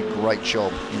Negro doing a great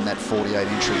job in that 48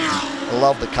 entry. I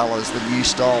love the colours, the new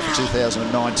style for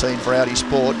 2019 for Audi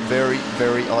Sport. Very,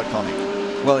 very iconic.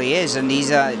 Well, he is, and he's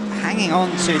hanging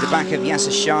on to the back of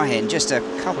Yasser Shahin, just a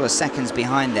couple of seconds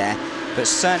behind there. but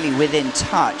certainly within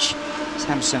touch. He's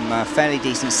had some fairly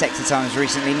decent sector times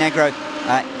recently. Negro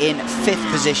in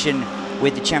 5th position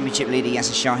with the championship leader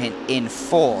Yasser Shahin in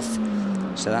 4th.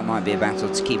 So that might be a battle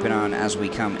to keep an eye on as we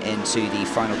come into the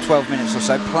final 12 minutes or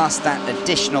so, plus that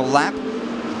additional lap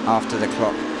after the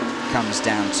clock comes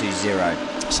down to 0.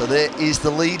 So there is the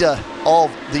leader of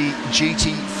the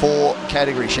GT4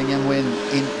 category, Sheng Yang-wen,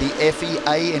 in the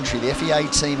FEA entry. The FEA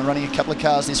team are running a couple of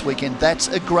cars this weekend. That's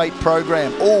a great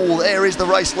program. Oh, there is the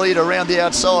race leader around the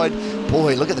outside.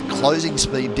 Boy, look at the closing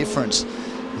speed difference.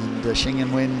 And Sheng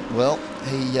Yang-wen, well,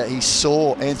 he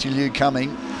saw Anthony Liu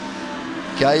coming,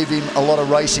 gave him a lot of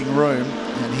racing room,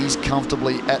 and he's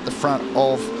comfortably at the front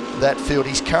of that field.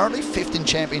 He's currently 5th in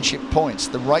championship points.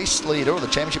 The race leader, or the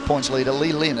championship points leader,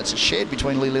 Li Lin. It's a shared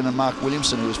between Li Lin and Mark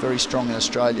Williamson, who is very strong in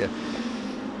Australia.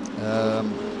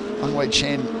 Ung Wei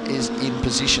Chen is in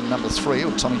position number 3,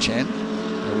 or Tommy Chan.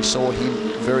 We saw him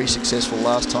very successful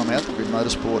last time out. The Grid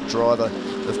Motorsport driver,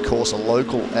 of course, a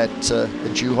local at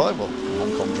Zhuhai. Well,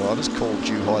 Hong Kong drivers call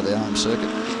Zhuhai their home circuit.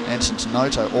 Anderson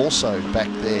Tanoto also back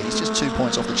there. He's just 2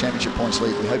 points off the championship points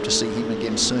lead. We hope to see him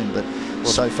again soon, but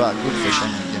so far good for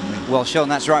Sheng Yang-wen. Well, Sean,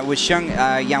 that's right. With Sheng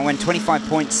Yang-wen, 25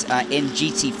 points in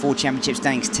GT4 championship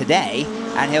standings today,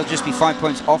 and he'll just be 5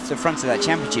 points off the front of that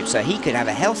championship, so he could have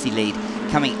a healthy lead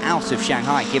coming out of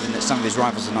Shanghai, given that some of his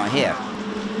rivals are not here.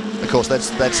 Of course,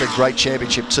 that's a great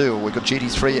championship too. We've got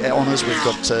GT3 honours, we've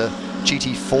got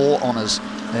GT4 honours,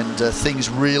 and things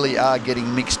really are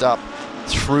getting mixed up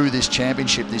through this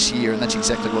championship this year, and that's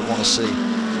exactly what we want to see.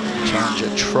 Challenger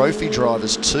Trophy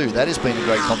drivers too. That has been a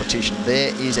great competition.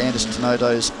 There is Anderson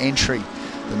Tanoto's entry,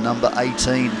 the number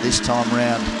 18 this time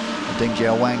round, Deng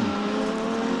Jiawang.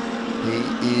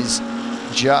 He is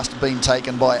just been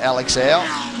taken by Alex Au,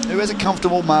 who has a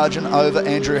comfortable margin over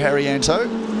Andrew Harrianto.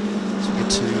 So we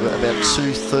get to about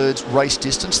 2/3 race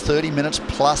distance, 30 minutes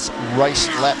plus race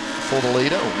lap for the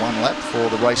leader, or 1 lap for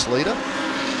the race leader.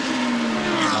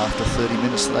 After 30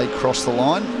 minutes, they cross the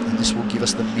line, and this will give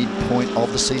us the midpoint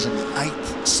of the season.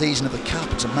 8th season of the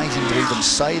Cup. It's amazing to even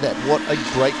say that. What a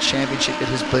great championship it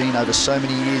has been over so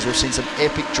many years. We've seen some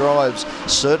epic drives,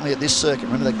 certainly at this circuit.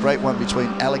 Remember that great one between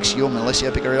Alex Young and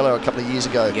Alessio Picarillo a couple of years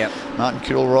ago? Yep. Martin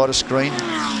Kittle right a screen.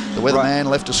 The weatherman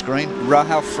left a screen.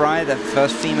 Rahel Fry, the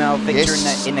first female victor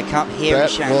in the Cup here in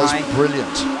Shanghai. That was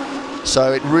brilliant.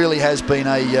 So it really has been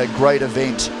a great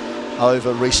event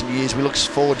over recent years. We look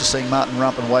forward to seeing Martin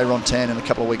Rump and Wei Ron-Tan in a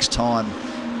couple of weeks' time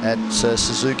at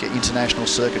Suzuka International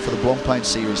Circuit for the Blancpain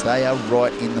Series. They are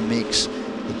right in the mix,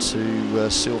 the 2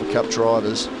 Silver Cup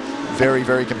drivers. Very,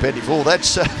 very competitive. Oh,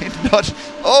 that's not...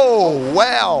 Oh,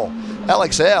 wow!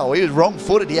 Alex Au, he was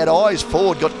wrong-footed. He had eyes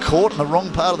forward, got caught in the wrong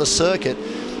part of the circuit.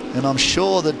 And I'm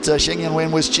sure that Sheng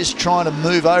Yang-wen was just trying to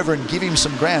move over and give him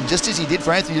some ground, just as he did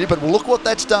for Anthony Liu. But look what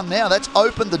that's done now. That's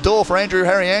opened the door for Andrew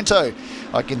Harrianto.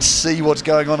 I can see what's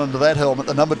going on under that helmet.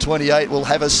 The number 28 will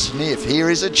have a sniff. Here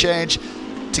is a chance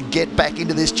to get back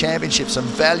into this championship. Some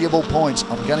valuable points.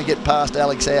 I'm going to get past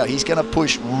Alex Au. He's going to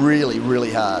push really,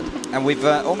 really hard. And we've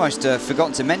almost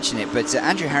forgotten to mention it, but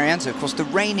Andrew Harrianto, of course, the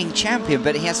reigning champion,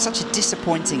 but he has such a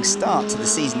disappointing start to the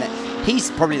season that he's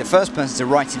probably the first person to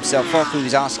write himself off. He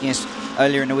was asking us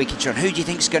earlier in the week, John, who do you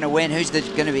think is going to win? Who's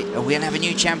going to be? Are we going to have a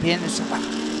new champion?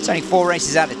 It's only 4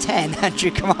 races out of 10. Andrew,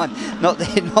 come on, not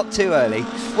too early.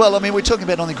 Well, I mean, we're talking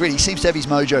about on the grid. He seems to have his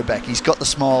mojo back. He's got the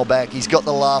smile back. He's got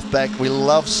the laugh back. We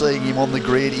love seeing him on the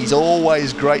grid. He's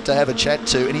always great to have a chat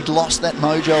to, and he'd lost that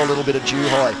mojo a little bit at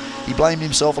Zhuhai. He blamed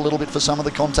himself a little bit for some of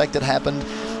the contact that happened.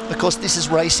 Of course, this is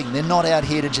racing. They're not out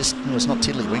here to just, well, it's not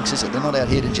tiddlywinks, is it? They're not out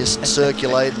here to just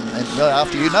circulate and go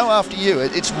after you. No, after you.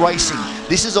 It's racing.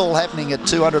 This is all happening at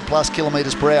 200 plus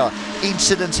kilometres per hour.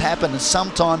 Incidents happen, and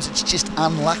sometimes it's just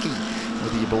unlucky,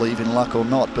 whether you believe in luck or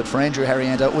not. But for Andrew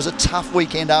Harrianto, it was a tough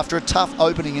weekend after a tough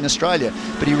opening in Australia.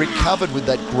 But he recovered with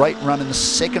that great run in the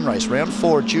second race, round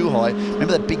 4 at Zhuhai.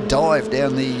 Remember that big dive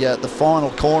down the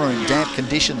final corner in damp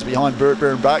conditions behind Burt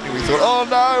Baron-Brachner? We thought, oh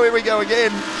no, here we go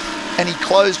again. And he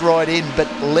closed right in, but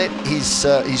let his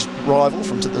rival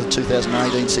from the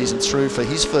 2018 season through for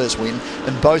his first win,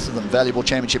 and both of them valuable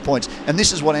championship points. And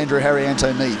this is what Andrew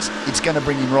Harrianto needs. It's going to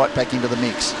bring him right back into the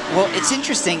mix. Well, it's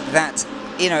interesting that,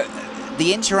 you know,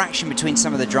 the interaction between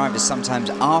some of the drivers sometimes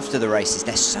after the races,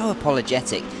 they're so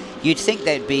apologetic. You'd think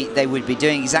they would be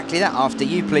doing exactly that. After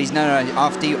you, please, no,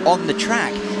 after you on the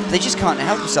track. They just can't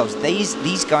help themselves.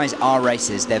 These guys are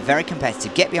racers. They're very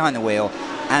competitive. Get behind the wheel,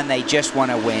 and they just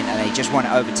want to win, and they just want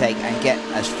to overtake and get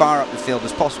as far up the field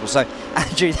as possible. So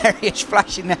Andrew, there he is,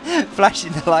 flashing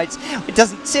the lights. It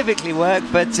doesn't typically work,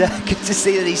 but good to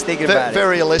see that he's thinking about it.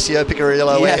 Very Alessio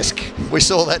Picarillo-esque. Yeah. We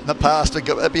saw that in the past.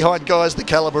 Behind guys the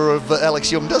calibre of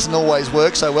Alex Young doesn't always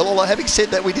work so well. Although having said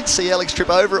that, we did see Alex trip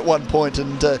over at one point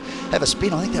and have a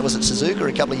spin. I think that was at Suzuka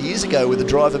a couple of years ago with the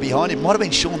driver behind him. Might have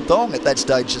been Sean Thong at that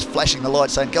stage, just flashing the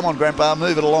lights saying, "Come on, Grandpa,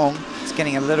 move it along." It's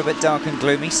getting a little bit dark and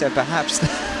gloomy, so perhaps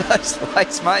those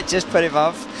lights might just put him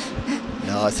off.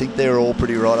 No, I think they're all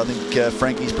pretty right. I think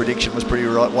Frankie's prediction was pretty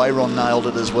right. Wayron nailed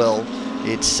it as well.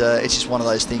 It's just one of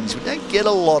those things. We don't get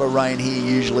a lot of rain here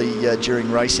usually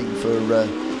during racing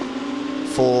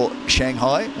for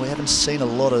Shanghai. We haven't seen a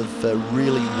lot of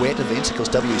really wet events. Of course,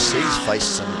 WC's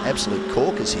faced some absolute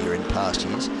corkers here in past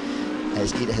years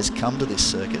as it has come to this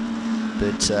circuit.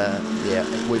 But yeah,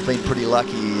 we've been pretty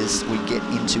lucky as we get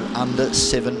into under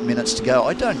 7 minutes to go.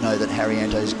 I don't know that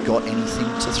Haryanto's got anything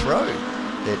to throw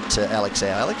at Alex Au.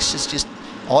 Alex is just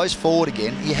eyes forward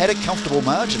again. He had a comfortable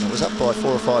margin. It was up by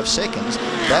 4 or 5 seconds.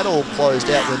 That all closed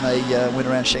out when they went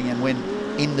around Shenyang Wen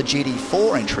in the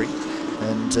GT4 entry,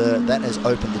 and that has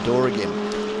opened the door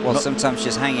again. Well, sometimes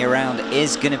just hanging around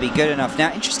is going to be good enough.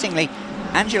 Now, interestingly,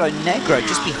 Angelo Negro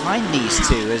just behind these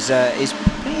two is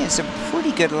putting in some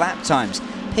pretty good lap times,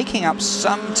 picking up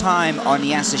some time on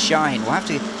Yasser Shahin. We'll have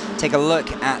to take a look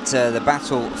at the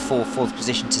battle for 4th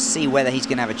position to see whether he's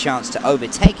going to have a chance to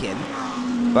overtake him.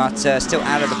 But still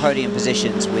out of the podium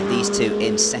positions with these two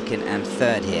in 2nd and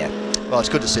 3rd here. Well, it's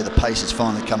good to see the pace has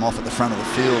finally come off at the front of the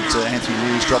field. Anthony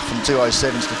Liu's dropped from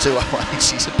 207s to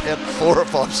 208s. He's about 4 or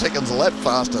 5 seconds a lap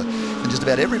faster than just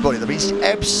about everybody. He's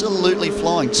absolutely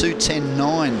flying.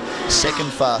 2:10.9,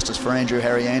 second fastest for Andrew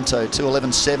Haryanto.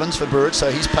 2:11.7s for Burrett, so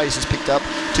his pace has picked up.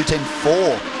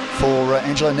 2:10.4 for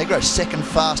Angelo Negro, second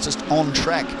fastest on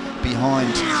track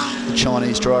behind the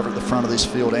Chinese driver at the front of this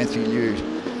field, Anthony Liu.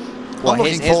 Well, I'm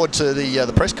looking forward to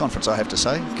the press conference, I have to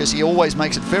say, because he always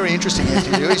makes it very interesting.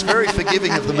 He's very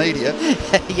forgiving of the media.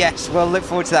 Yes, we'll look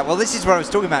forward to that. Well, this is what I was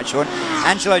talking about, Sean.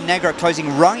 Angelo Negro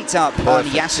closing right up on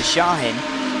Yasser Shahin.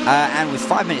 And with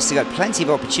 5 minutes to go, plenty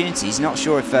of opportunities. Not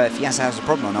sure if Yasser has a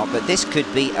problem or not, but this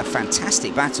could be a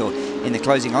fantastic battle in the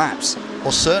closing laps.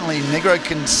 Well, certainly Negro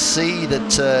can see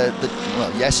that,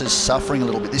 well, Yasser's suffering a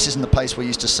little bit. This isn't the pace we're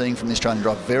used to seeing from the Australian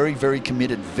driver. Very, very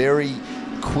committed, very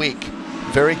quick,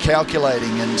 very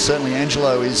calculating, and certainly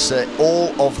Angelo is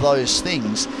all of those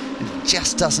things. It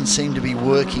just doesn't seem to be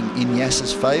working in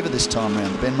Yasser's favour this time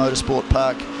around. The Ben Motorsport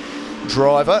Park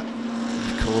driver,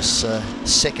 of course,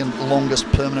 second longest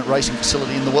permanent racing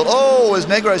facility in the world. Oh, as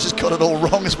Negro's just got it all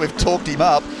wrong as we've talked him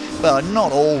up. Well,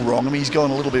 not all wrong. I mean, he's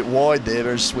gone a little bit wide there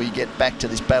as we get back to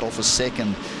this battle for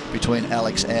second between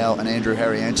Alex Au and Andrew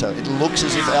Haryanto. It looks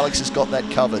as if Alex has got that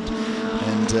covered.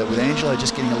 And with Angelo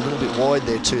just getting a little bit wide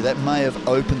there too, that may have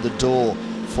opened the door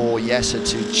for Yasser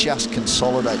to just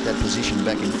consolidate that position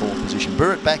back in 4th position.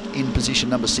 Burrett back in position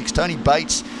number 6. Tony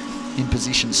Bates in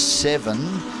position 7.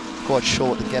 Quite sure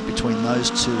what the gap between those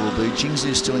two will be. Jingzhu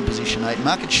is still in position 8.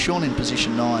 Market Sean in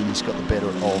position 9. He's got the better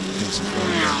of Vincent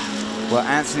Florio. Well,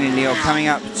 Anthony Liu coming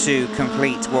up to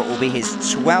complete what will be his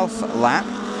 12th lap.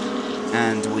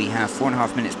 And we have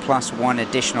 4.5 minutes plus 1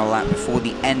 additional lap before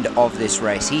the end of this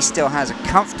race. He still has a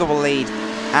comfortable lead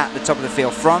at the top of the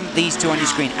field from these two on your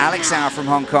screen. Alex Au from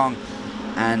Hong Kong,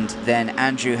 and then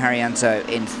Andrew Haryanto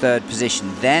in 3rd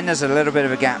position. Then there's a little bit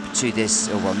of a gap to this.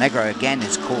 Well, Negro again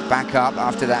is caught back up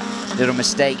after that little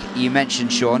mistake you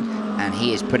mentioned, Sean, and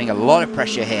he is putting a lot of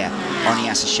pressure here on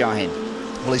Yasser Shahin.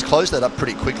 Well, he's closed that up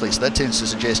pretty quickly, so that tends to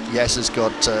suggest Yasser's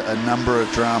got a number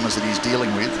of dramas that he's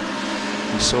dealing with.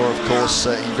 We saw, of course,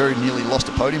 he very nearly lost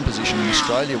a podium position in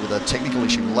Australia with a technical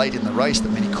issue late in the race that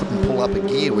meant he couldn't pull up a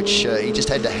gear, which he just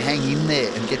had to hang in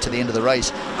there and get to the end of the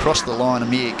race, cross the line a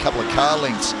mere couple of car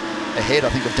lengths ahead, I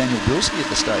think, of Daniel Bilski at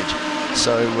the stage.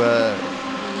 So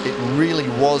it really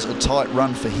was a tight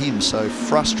run for him, so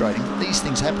frustrating. These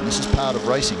things happen. This is part of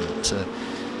racing. It's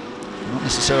not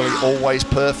necessarily always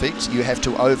perfect. You have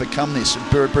to overcome this.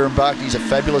 Birambaki is a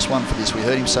fabulous one for this. We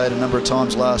heard him say it a number of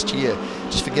times last year.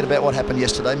 Just forget about what happened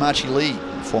yesterday. Marchie Lee,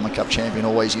 former Cup champion,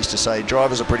 always used to say,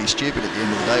 drivers are pretty stupid at the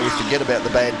end of the day. We forget about the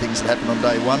bad things that happened on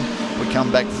day 1. We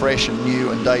come back fresh and new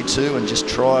on day 2 and just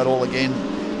try it all again.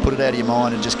 Put it out of your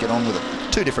mind and just get on with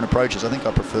it. 2 different approaches. I think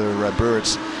I prefer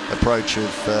Burrett's approach of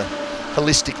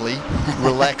holistically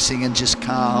relaxing and just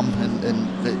calm,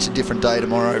 and it's a different day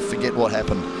tomorrow. Forget what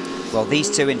happened. Well, these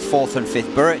two in 4th and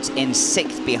 5th. Burrett in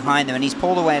 6th behind them, and he's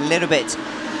pulled away a little bit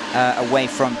away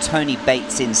from Tony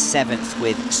Bates in 7th,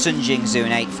 with Sun Jingzhu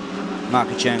in 8th,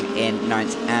 Marco Chung in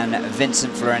 9th, and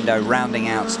Vincent Florendo rounding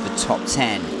out the top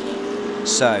 10.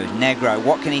 So, Negro,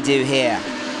 what can he do here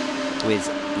with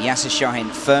Yasser Shahin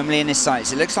firmly in his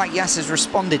sights? It looks like Yasser's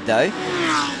responded, though.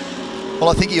 Well,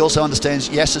 I think he also understands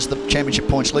Yasser's the championship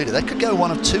points leader. That could go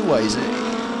one of 2 ways.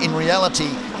 in reality,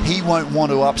 he won't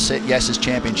want to upset Yasser's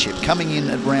championship. Coming in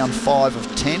at round 5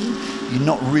 of 10, you're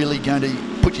not really going to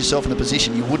put yourself in a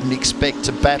position you wouldn't expect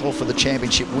to battle for the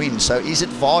championship win. So is it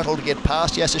vital to get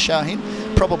past Yasser Shahin?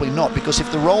 Probably not, because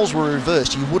if the roles were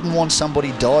reversed, you wouldn't want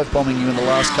somebody dive bombing you in the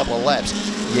last couple of laps.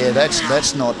 Yeah,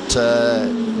 that's not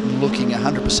looking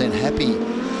 100% happy,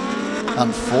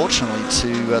 unfortunately,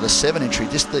 to the 7 entry.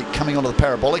 Just coming onto the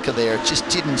parabolica there, it just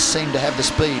didn't seem to have the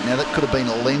speed. Now, that could have been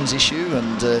a lens issue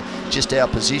and just our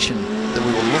position that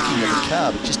we were looking at the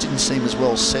car, but just didn't seem as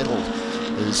well settled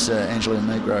as Angelo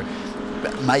Negro.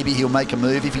 Maybe he'll make a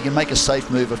move. If he can make a safe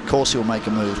move, of course he'll make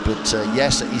a move. But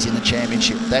Yasser is in the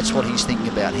championship. That's what he's thinking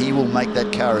about. He will make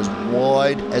that car as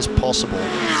wide as possible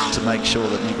to make sure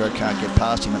that Negro can't get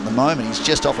past him. At the moment, he's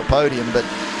just off a podium, but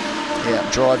yeah,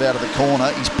 drive out of the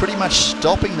corner. He's pretty much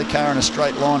stopping the car in a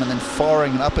straight line and then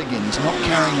firing it up again. He's not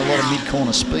carrying a lot of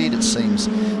mid-corner speed, it seems,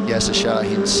 Yasser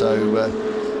Shahin. So,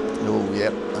 oh, yeah,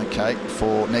 okay,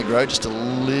 for Negro, just a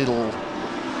little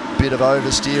bit of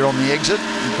oversteer on the exit.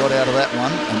 He got out of that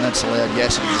one, and that's allowed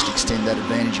Yasser to just extend that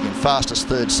advantage again. Fastest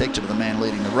 3rd sector to the man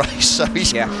leading the race, so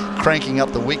he's cranking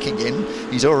up the wick again.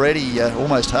 He's already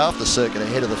almost half the circuit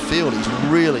ahead of the field. He's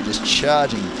really just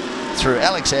charging through.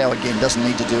 Alex Howe again doesn't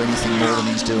need to do anything more than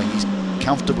he's doing. He's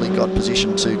comfortably got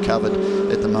position 2 covered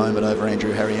at the moment over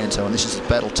Andrew Harriento, and this is the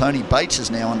battle. Tony Bates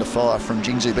is now under fire from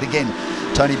Jingzhou, but again,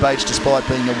 Tony Bates, despite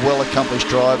being a well-accomplished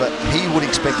driver, he would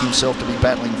expect himself to be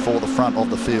battling for the front of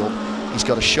the field. He's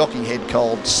got a shocking head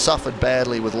cold, suffered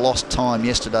badly with lost time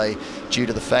yesterday due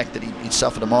to the fact that he'd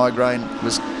suffered a migraine,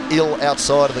 was ill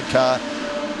outside of the car.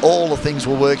 All the things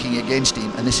were working against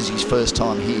him, and this is his first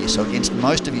time here. So against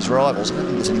most of his rivals, I don't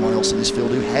think there's anyone else in this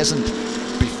field who hasn't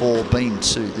before been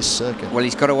to this circuit. Well,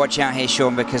 he's got to watch out here,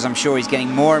 Sean, because I'm sure he's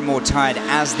getting more and more tired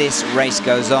as this race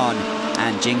goes on.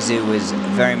 And Jingzhou was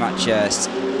very much,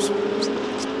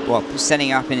 well,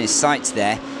 setting up in his sights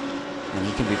there. And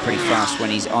he can be pretty fast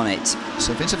when he's on it.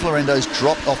 So Vincent Florendo's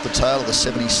dropped off the tail of the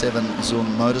 77 Zun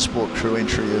Motorsport crew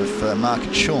entry of Mark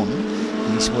and Sean.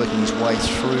 And he's working his way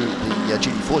through the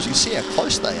GT4s. You can see how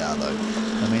close they are, though.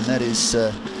 I mean, that is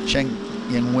Shang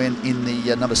Yingwen in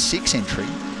the number 6 entry.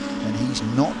 And he's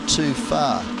not too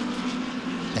far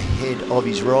ahead of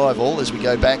his rival as we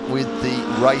go back with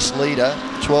the race leader.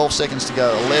 12 seconds to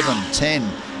go, 11, 10.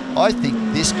 I think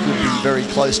this could be very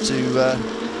close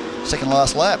to second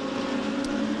last lap.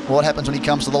 What happens when he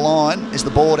comes to the line? Is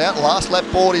the board out? Last lap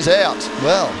board is out.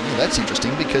 Well, yeah, that's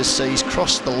interesting because he's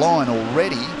crossed the line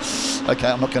already. Okay,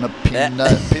 I'm not going to pin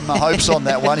my hopes on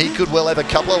that one. He could well have a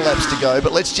couple of laps to go,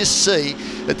 but let's just see.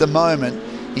 At the moment,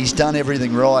 he's done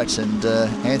everything right, and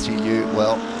Anthony Liu,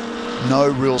 well, no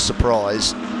real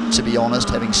surprise, to be honest,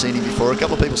 having seen him before. A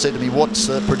couple of people said to me, what's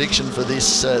the prediction for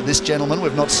this gentleman?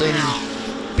 We've not seen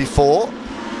him before.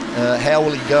 How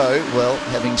will he go? Well,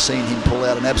 having seen him pull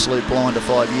out an absolute blinder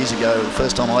 5 years ago, the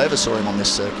first time I ever saw him on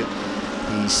this circuit,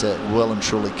 he's well and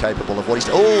truly capable of what he's...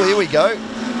 Oh, here we go.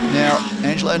 Now,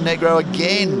 Angelo Negro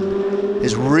again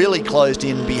is really closed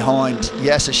in behind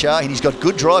Yasser Shahin. He's got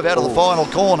good drive out of the final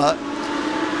corner.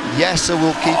 Yasser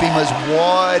will keep him as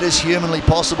wide as humanly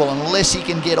possible unless he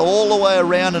can get all the way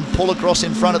around and pull across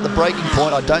in front at the braking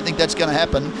point. I don't think that's going to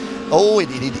happen. Oh,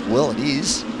 well, it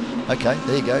is. Okay,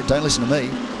 there you go. Don't listen to me.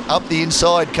 Up the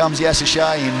inside comes Yasser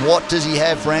Shahin. What does he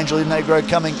have for Angelo Negro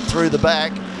coming through the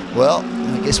back? Well,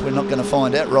 I guess we're not going to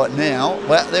find out right now.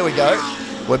 Well, there we go.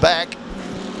 We're back.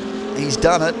 He's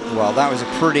done it. Well, that was a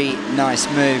pretty nice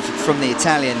move from the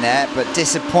Italian there, but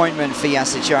disappointment for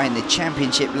Yasser Shahin, the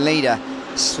championship leader,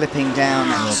 slipping down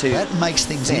to that makes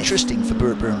things interesting for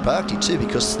Burut Burimbakti too,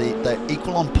 because they're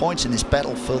equal on points in this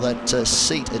battle for that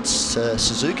seat at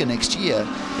Suzuka next year.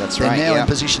 That's they're right. Now in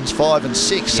positions 5 and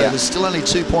 6, so Yeah. there's still only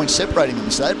 2 points separating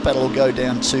them. So that battle will go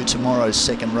down to tomorrow's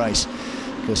second race.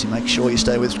 Of course, you make sure you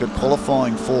stay with us. We've got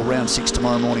qualifying for round 6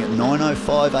 tomorrow morning at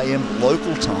 9:05 a.m.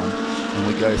 local time, and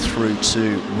we go through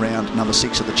to round number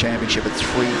 6 of the championship at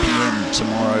 3 p.m.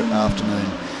 tomorrow afternoon.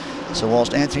 So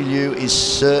whilst Anthony Liu is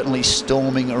certainly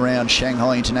storming around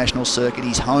Shanghai International Circuit,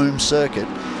 his home circuit,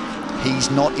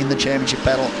 he's not in the championship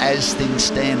battle as things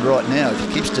stand right now. If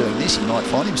he keeps doing this, he might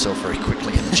find himself very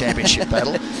quickly in the championship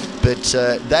battle. But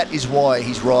that is why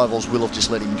his rivals will have just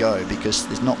let him go, because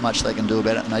there's not much they can do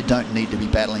about it, and they don't need to be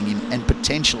battling him and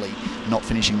potentially not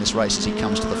finishing this race as he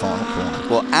comes to the final corner.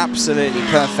 Well, absolutely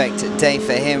perfect day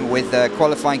for him with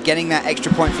qualifying, getting that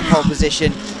extra point for pole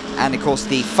position, and of course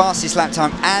the fastest lap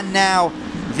time, and now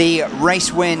the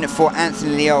race win for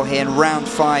Anthony Liu here in round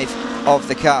 5 of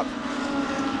the Cup.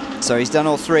 So he's done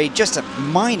all 3. Just a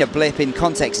minor blip in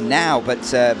context now, but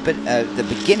the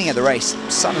beginning of the race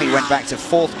suddenly went back to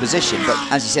 4th position. But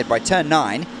as you said, by turn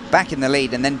 9, back in the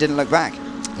lead and then didn't look back.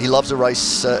 He loves a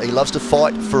race, he loves to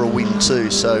fight for a win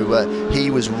too, so he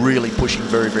was really pushing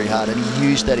very, very hard, and he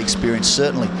used that experience,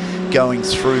 certainly going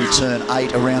through turn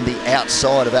 8 around the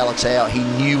outside of Alex Au. He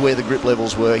knew where the grip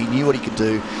levels were, he knew what he could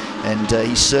do, and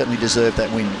he certainly deserved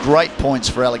that win. Great points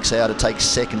for Alex Au to take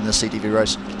second in the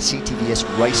CTVS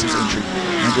Races entry.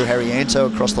 Andrew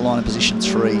Harrianto across the line in position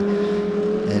 3.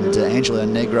 And Angelo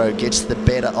Negro gets the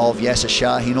better of Yasser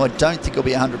Shahin. I don't think he'll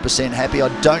be 100% happy.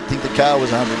 I don't think the car was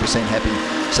 100%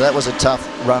 happy. So that was a tough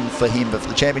run for him. But for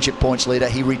the championship points leader,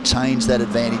 he retains that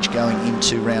advantage going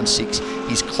into round 6.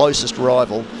 His closest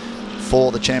rival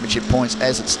for the championship points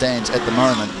as it stands at the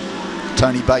moment.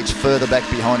 Tony Bates further back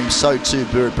behind him. So too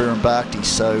Burit Bhirombhakdi.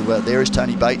 So there is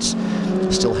Tony Bates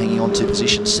still hanging on to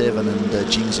position 7, and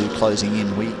Jingzhou closing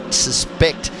in. We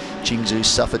suspect Jingzhou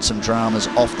suffered some dramas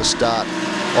off the start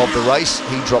of the race.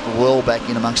 He dropped well back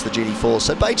in amongst the GT4s.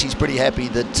 So Beatty's pretty happy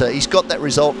that he's got that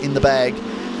result in the bag.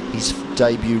 His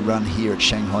debut run here at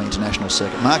Shanghai International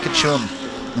Circuit. Mark Chun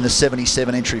in the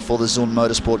 77 entry for the Zun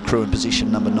Motorsport crew in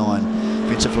position number 9.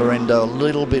 Vincent Florendo a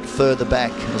little bit further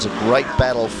back. It was a great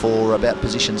battle for about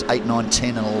positions 8, 9,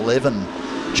 10 and 11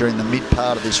 during the mid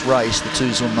part of this race. The two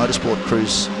Zun Motorsport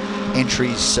crews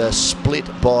entries split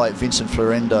by Vincent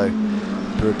Florendo.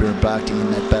 Burit Bhirombhakdi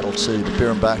in that battle too, but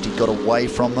Bhirombhakdi got away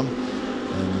from them,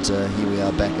 and here we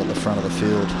are back at the front of the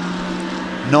field.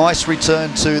 Nice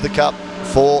return to the Cup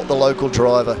for the local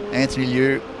driver, Anthony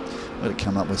Liu. Got to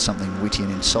come up with something witty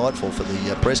and insightful for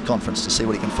the press conference to see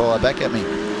what he can fire back at me.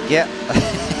 Yeah,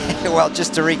 well,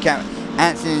 just to recap,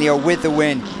 Anthony Liu with the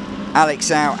win, Alex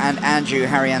Au and Andrew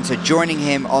Harrianto joining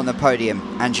him on the podium,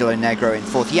 Angelo Negro in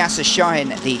 4th. Yasser Shahin,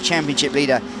 the championship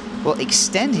leader, will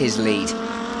extend his lead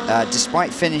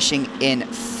despite finishing in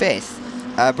 5th.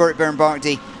 Burit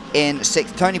Bhirombhakdi in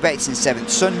 6th, Tony Bates in 7th,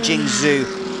 Sun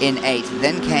Jingzhou in 8th.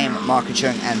 Then came Marco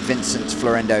Chung and Vincent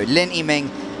Florendo. Lin Yiming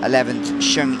 11th,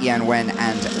 Sheng Yanwen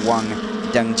and Wang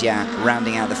Dengjia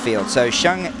rounding out the field. So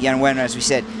Sheng Yanwen, as we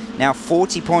said, now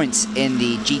 40 points in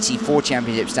the GT4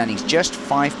 Championship standings, just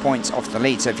 5 points off the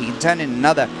lead. So if he can turn in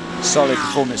another solid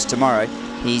performance tomorrow,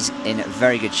 he's in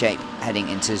very good shape heading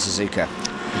into Suzuka.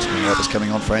 What's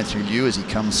coming on for Anthony Liu as he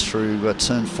comes through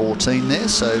turn 14 there,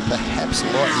 so perhaps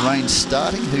light rain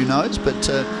starting, who knows, but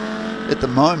at the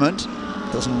moment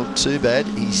doesn't look too bad.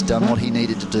 He's done what he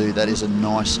needed to do. That is a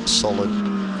nice solid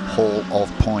haul of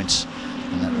points,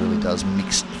 and that really does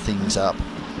mix things up.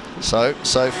 So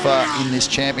far in this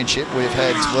championship we've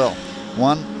had, well,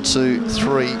 1, 2,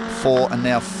 3, 4 and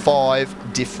now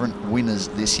 5 different winners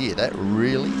this year. That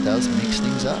really does mix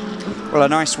things up. Well, a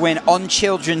nice win on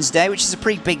Children's Day, which is a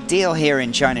pretty big deal here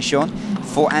in China, Sean,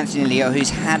 for Anthony Liu, who's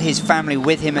had his family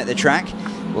with him at the track.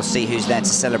 We'll see who's there to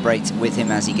celebrate with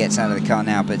him as he gets out of the car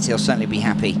now, but he'll certainly be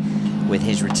happy with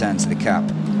his return to the Cup.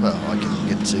 Well, I can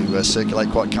get to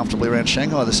circulate quite comfortably around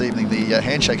Shanghai this evening. The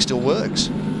handshake still works.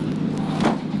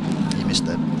 You missed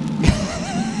that.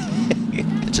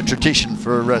 It's a tradition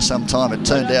for some time. It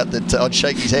turned out that I'd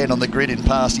shake his hand on the grid in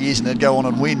past years and then go on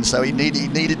and win, so he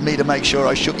needed me to make sure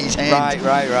I shook his hand.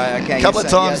 Right, okay. A couple of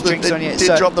times it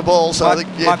did drop the ball, so I think...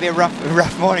 Yeah. Might be a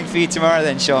rough morning for you tomorrow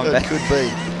then, Sean. It could be.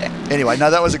 Anyway,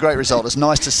 no, that was a great result. It's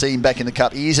nice to see him back in the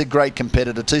Cup. He is a great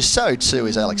competitor too. So too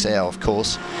is Alex Au, of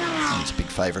course. He's a big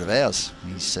favourite of ours.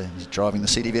 He's driving the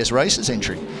CTVS Races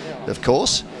entry, of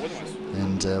course.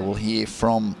 And we'll hear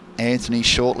from Anthony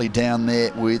shortly down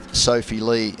there with Sophie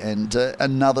Lee, and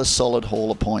another solid haul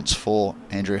of points for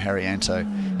Andrew Harrianto.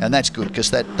 And that's good,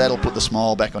 because that'll put the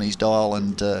smile back on his dial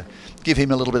and give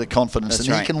him a little bit of confidence. That's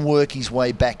and right. He can work his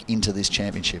way back into this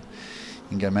championship.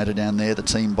 Ingo Matter down there, the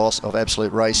team boss of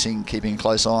Absolute Racing, keeping a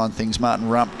close eye on things. Martin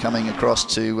Rump coming across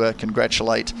to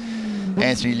congratulate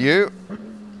Anthony Liu.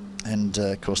 And,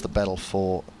 of course, the battle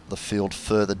for the field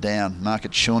further down.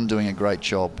 Mark Chun doing a great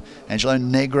job. Angelo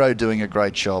Negro doing a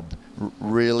great job.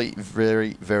 Really,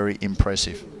 very, very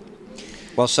impressive.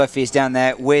 Well, Sophie is down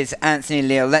there with Anthony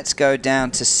Liu. Let's go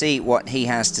down to see what he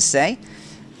has to say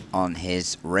on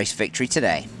his race victory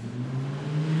today.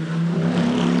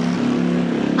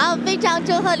 好，非常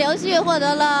祝贺刘旭获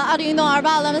得了奥迪运动28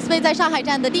奥 LMS 杯在上海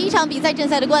站的第一场比赛正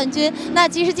赛的冠军。那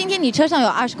其实今天你车上有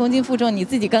20公斤负重，你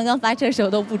自己刚刚发车时候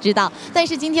都不知道。但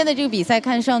是今天的这个比赛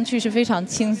看上去是非常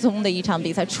轻松的一场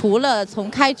比赛，除了从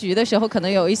开局的时候可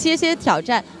能有一些挑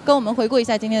战，跟我们回顾一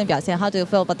下今天的表现。How do you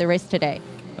feel about the race today?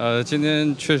 今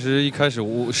天确实一开始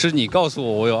是你告诉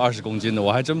我有20公斤的，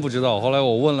我还真不知道。后来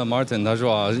我问了 Martin， 他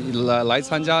说啊，来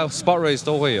参加 Sport Race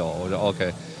都会有。我说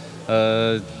OK。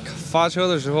发车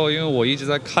的时候，因为我一直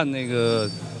在看那个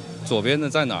左边的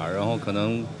在哪儿，然后可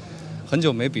能很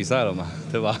久没比赛了嘛，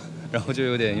对吧？然后就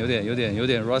有点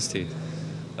rusty。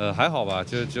还好吧，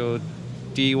就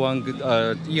第一弯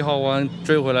1号弯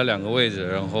追回来2个位置，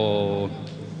然后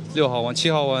6号弯、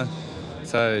7号弯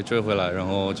再追回来，然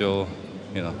后就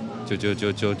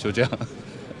这样。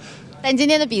但今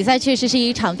天的比赛确实是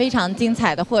一场非常精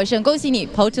彩的获胜，恭喜你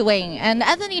pole to win. And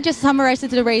Anthony just summarized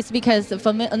the race because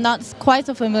not quite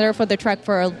so familiar for the track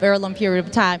for a very long period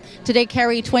of time. Today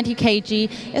carry 20 kg.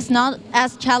 It's not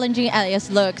as challenging as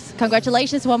it looks.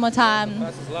 Congratulations one more time.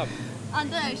 Fastest lap.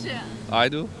 对，是。I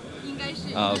do. 应该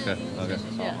是。OK.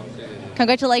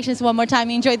 Congratulations one more time.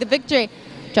 Enjoy the victory.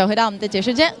 转回到我们的解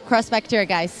说间 ，cross back to your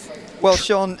guys. Well,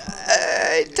 Sean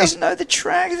doesn't know the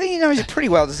track. I think he knows it pretty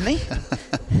well, doesn't he?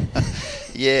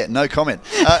 Yeah, no comment.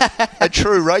 A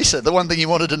true racer. The one thing you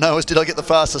wanted to know is, did I get the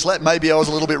fastest lap? Maybe I was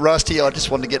a little bit rusty. I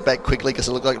just wanted to get back quickly because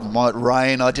it looked like it might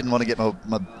rain. I didn't want to get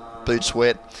my boots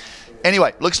wet.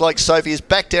 Anyway, looks like Sophie is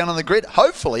back down on the grid,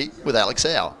 hopefully with Alex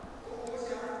Au.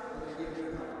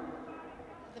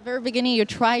 At the very beginning, you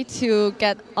tried to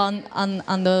get on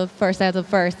the first as a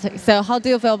first. So how do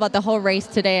you feel about the whole race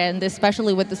today, and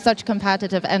especially with such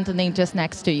competitive Anthony just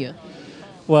next to you?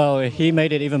 Well, he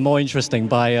made it even more interesting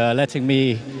by letting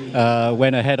me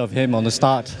went ahead of him on the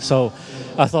start. So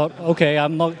I thought, okay,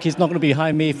 he's not going to be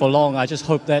behind me for long. I just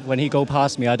hope that when he go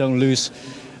past me, I don't lose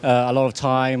a lot of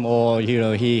time, or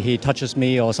he touches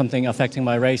me or something affecting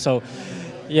my race. So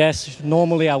yes,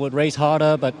 normally I would race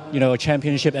harder, but a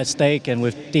championship at stake, and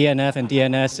with DNF and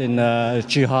DNS in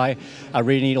Zhuhai, I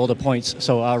really need all the points.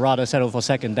 So I'd rather settle for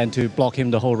second than to block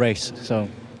him the whole race. So.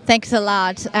 Thanks a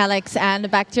lot, Alex, and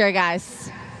back to your guys.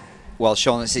 Well,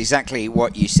 Sean, that's exactly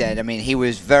what you said. I mean, he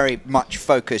was very much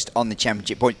focused on the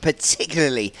championship point,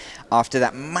 particularly after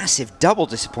that massive double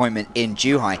disappointment in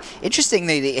Zhuhai.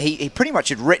 Interestingly, he pretty much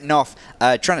had written off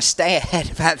trying to stay ahead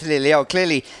of Anthony Liao.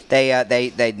 Clearly,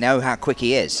 they know how quick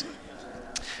he is.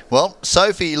 Well,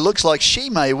 Sophie looks like she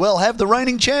may well have the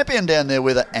reigning champion down there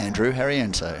with her, Andrew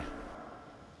Harriento.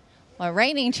 Well,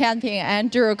 reigning champion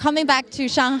Andrew, coming back to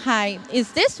Shanghai,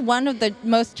 is this one of the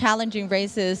most challenging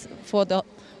races for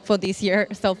this year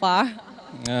so far?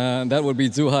 That would be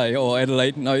Zhuhai or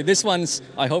Adelaide. No, this one's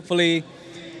I hopefully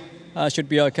should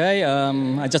be okay.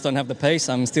 I just don't have the pace.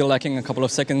 I'm still lacking a couple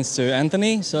of seconds to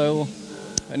Anthony, so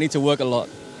I need to work a lot.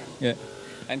 Yeah,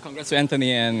 and congrats to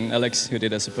Anthony and Alex, who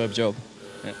did a superb job.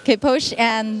 Yeah. Okay, push,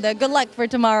 and good luck for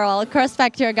tomorrow. I'll cross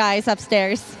back to your guys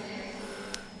upstairs.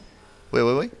 Where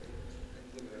were we?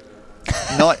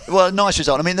 Nice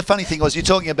result. I mean, the funny thing was, you're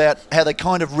talking about how they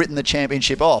kind of written the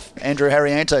championship off. Andrew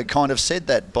Harriento kind of said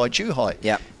that by Zhuhai.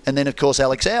 Yeah. And then, of course,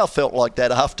 Alex Au felt like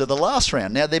that after the last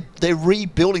round. Now, they're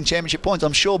rebuilding championship points.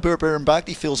 I'm sure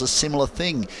Bharat feels a similar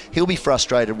thing. He'll be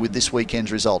frustrated with this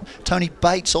weekend's result. Tony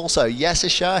Bates also,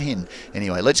 Yasser Shahin.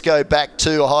 Anyway, let's go back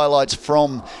to highlights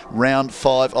from round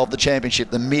 5 of the championship,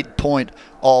 the midpoint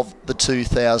of the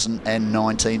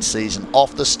 2019 season.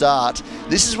 Off the start,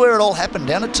 this is where it all happened,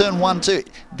 down at turn 1, 2.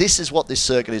 This is what this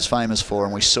circuit is famous for,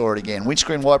 and we saw it again.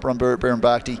 Windscreen wiper on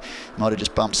Bharat might have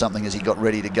just bumped something as he got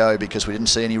ready to go because we didn't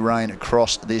see any rain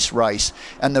across this race.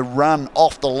 And the run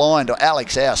off the line to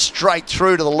Alex Au, straight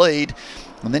through to the lead.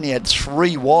 And then he had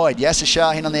 3 wide. Yasser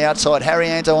Shahin on the outside,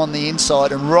 Harriento on the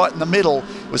inside, and right in the middle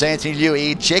was Anthony Liu.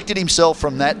 He ejected himself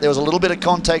from that. There was a little bit of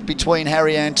contact between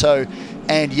Harriento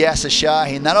and Yasser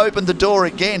Shahin. That opened the door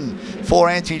again for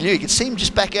Anthony Liu. You could see him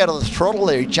just back out of the throttle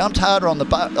there. He jumped harder on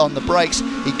the brakes.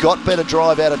 He got better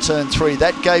drive out of turn 3.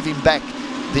 That gave him back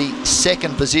the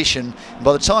second position.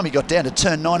 By the time he got down to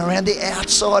turn 9, around the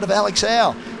outside of Alex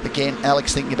Au. Again,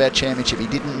 Alex thinking about championship. He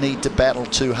didn't need to battle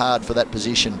too hard for that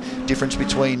position. Difference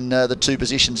between the two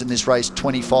positions in this race,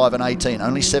 25 and 18.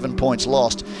 Only 7 points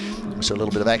lost. We saw a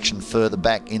little bit of action further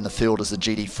back in the field as the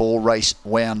GT4 race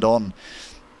wound on.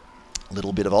 A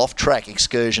little bit of off-track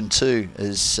excursion too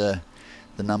as the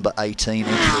number 18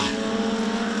 entry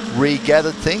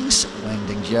regathered things. Wang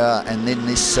Dingjia, and then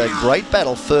this great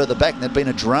battle further back. There'd been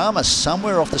a drama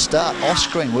somewhere off the start, off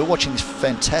screen. We're watching this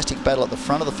fantastic battle at the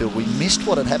front of the field. We missed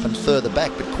what had happened further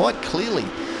back, but quite clearly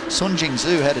Sun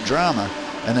Jingzhou had a drama.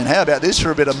 And then how about this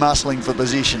for a bit of muscling for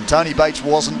position? Tony Bates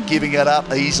wasn't giving it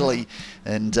up easily.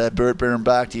 And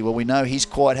Bharat, well, we know he's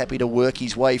quite happy to work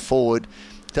his way forward.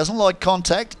 Doesn't like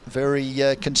contact,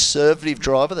 very conservative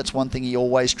driver. That's one thing he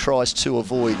always tries to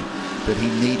avoid. But he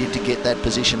needed to get that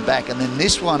position back. And then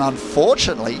this one,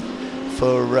 unfortunately,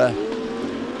 for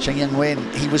Cheng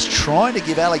Yang-wen, he was trying to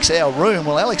give Alex Au room.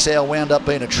 Well, Alex Au wound up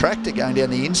being a tractor going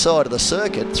down the inside of the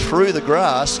circuit through the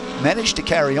grass, managed to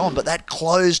carry on, but that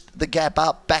closed the gap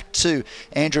up back to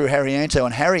Andrew Harriento.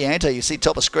 And Harriento, you see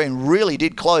top of screen, really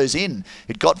did close in.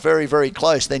 It got very, very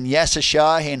close. Then Yasser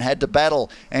Shahin had to battle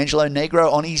Angelo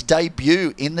Negro on his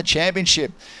debut in the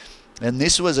championship. And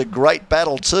this was a great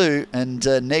battle too, and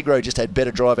Negro just had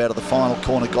better drive out of the final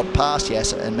corner, got past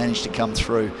Yasser and managed to come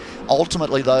through.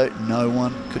 Ultimately though, no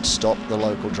one could stop the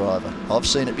local driver. I've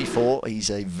seen it before. He's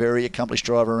a very accomplished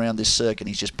driver around this circuit.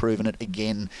 He's just proven it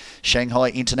again. Shanghai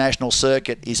International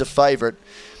Circuit is a favourite.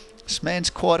 This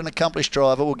man's quite an accomplished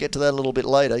driver. We'll get to that a little bit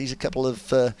later. He's a couple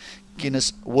of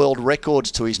Guinness World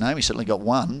Records to his name. He's certainly got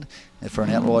one for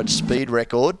an outright speed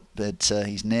record, but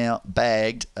he's now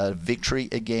bagged a victory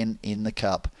again in the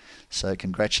Cup. So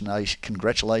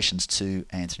congratulations to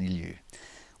Anthony Liu.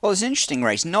 Well, it's an interesting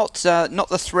race. Not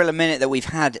the thriller minute that we've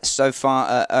had so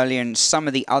far earlier in some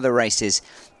of the other races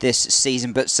this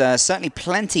season, but certainly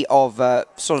plenty of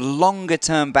sort of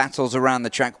longer-term battles around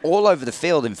the track, all over the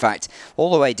field, in fact,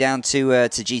 all the way down to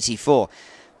GT4.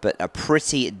 But a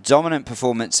pretty dominant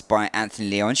performance by Anthony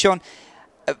Liu. And Sean,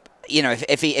 you know,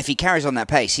 if he carries on that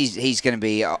pace, he's going to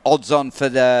be odds on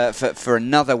for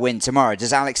another win tomorrow.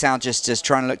 Does Alex Al just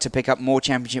try and look to pick up more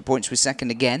championship points with second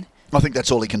again? I think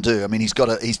that's all he can do. I mean,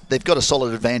 they've got a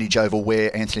solid advantage over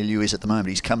where Anthony Liu is at the moment.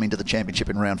 He's come into the championship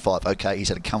in round 5. Okay, he's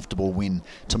had a comfortable win.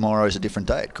 Tomorrow's a different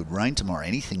day. It could rain tomorrow.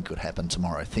 Anything could happen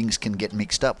tomorrow. Things can get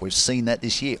mixed up. We've seen that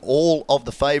this year. All of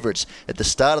the favourites at the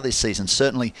start of this season,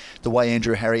 certainly the way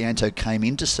Andrew Harrianto came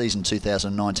into season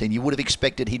 2019, you would have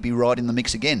expected he'd be right in the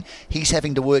mix again. He's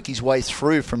having to work his way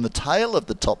through from the tail of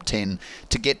the top 10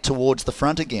 to get towards the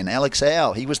front again. Alex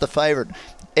Au, he was the favourite.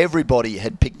 Everybody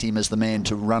had picked him as the man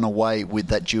to run away with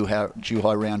that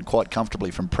Zhuhai round quite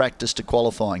comfortably from practice to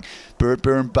qualifying.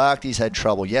 Burhan Bakhti's had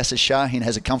trouble. Yasser Shahin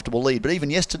has a comfortable lead. But even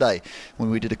yesterday, when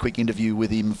we did a quick interview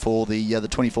with him for the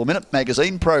 24-minute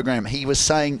magazine program, he was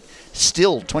saying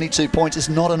still 22 points is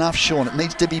not enough, Sean. It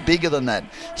needs to be bigger than that.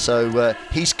 So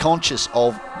he's conscious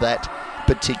of that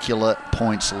particular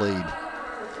points lead.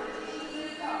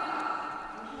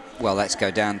 Well, let's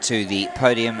go down to the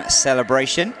podium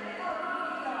celebration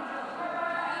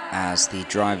as the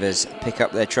drivers pick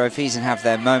up their trophies and have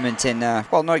their moment in,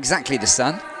 well, not exactly the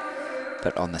sun,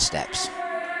 but on the steps.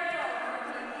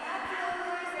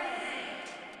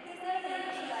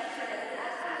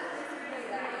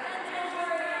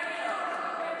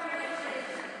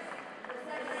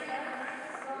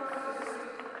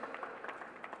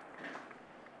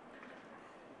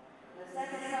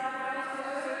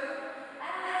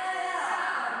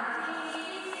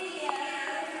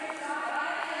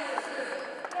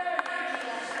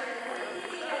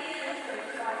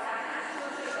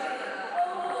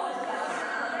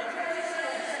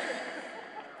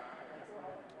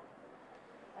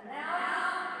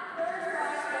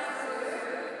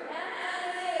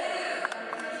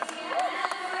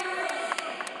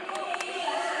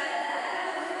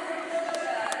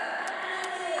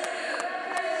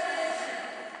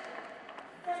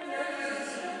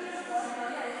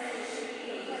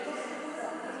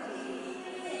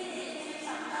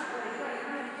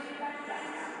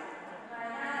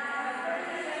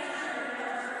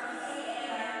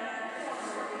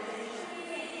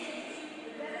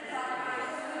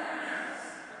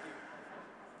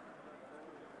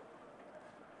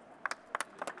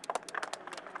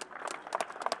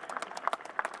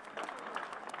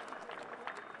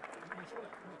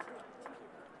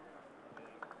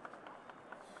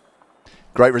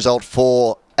 Great result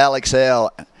for Alex Au.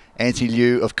 Anthony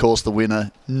Liu, of course, the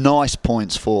winner. Nice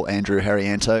points for Andrew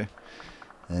Harrianto.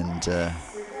 And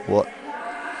what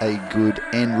a good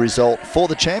end result for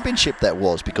the championship that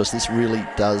was, because this really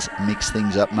does mix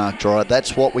things up, Mark Dreyer.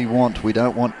 That's what we want. We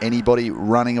don't want anybody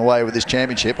running away with this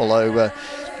championship, although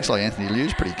looks like Anthony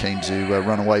Liu's pretty keen to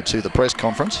run away to the press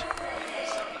conference.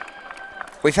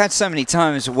 We've had so many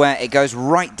times where it goes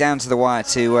right down to the wire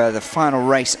to the final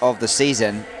race of the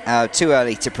season. Too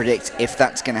early to predict if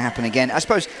that's going to happen again. I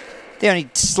suppose the only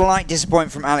slight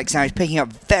disappointment from Alex Au is picking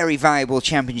up very valuable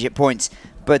championship points.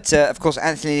 But, of course,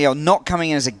 Anthony Liu not coming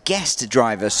in as a guest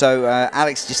driver, so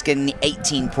Alex just getting the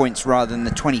 18 points rather than the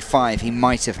 25 he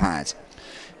might have had.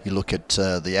 You look at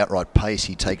the outright pace,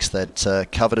 he takes that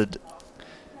coveted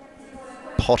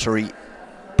Pottery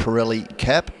Pirelli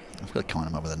cap. I've got to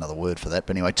come up with another word for that.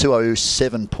 But anyway,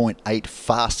 207.8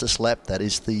 fastest lap. That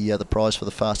is the prize for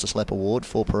the fastest lap award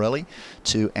for Pirelli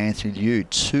to Anthony Liu.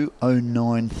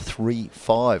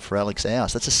 209.35 for Alex Au.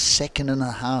 That's a second and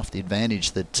a half the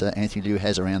advantage that Anthony Liu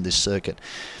has around this circuit.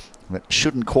 It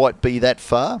shouldn't quite be that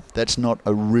far. That's not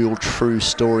a real true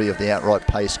story of the outright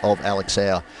pace of Alex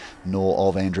Au, nor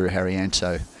of Andrew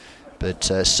Harrianto. But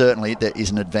certainly there is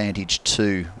an advantage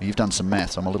too. You've done some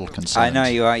maths. I'm a little concerned. I know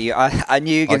you are. I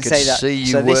knew you were going to say that. I could see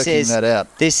you working that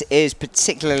out. This is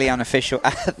particularly unofficial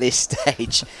at this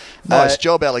stage. Nice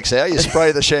job, Alex Howe. You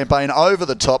spray the champagne over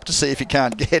the top to see if you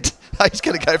can't get... He's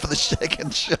going to go for the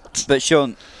second shot. But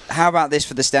Sean, how about this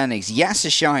for the standings?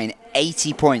 Yasser Shahin,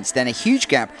 80 points. Then a huge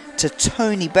gap to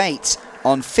Tony Bates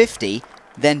on 50.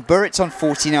 Then Burritt's on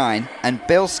 49. And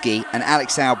Bilski and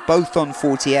Alex Howe both on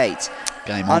 48.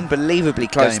 Game on. Unbelievably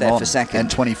close Game there on. for second. And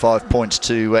 25 points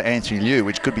to Anthony Liu,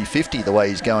 which could be 50 the way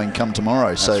he's going come tomorrow.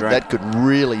 That's so right. that could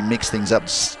really mix things up.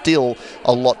 Still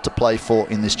a lot to play for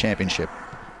in this championship.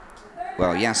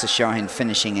 Well, Yasser Shahin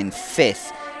finishing in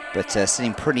 5th, but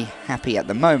sitting pretty happy at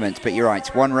the moment. But you're right,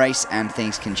 one race and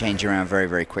things can change around very,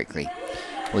 very quickly.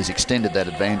 Well, he's extended that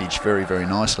advantage very, very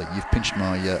nicely. You've pinched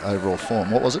my overall form.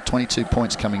 What was it? 22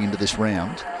 points coming into this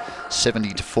round.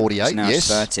 70 to 48, So now yes. it's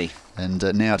 30. And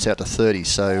now it's out to 30,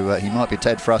 so he might be a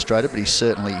tad frustrated, but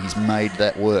he's made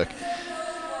that work.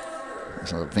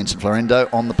 So Vincent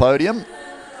Florendo on the podium.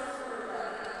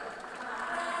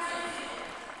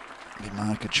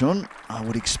 Mark Chun, I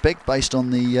would expect, based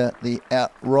on the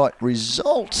outright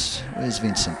result. Where's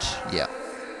Vincent? Yeah.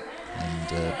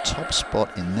 And top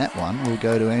spot in that one will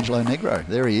go to Angelo Negro.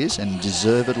 There he is, and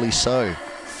deservedly so.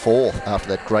 4th after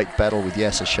that great battle with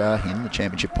Yasser Shahin, the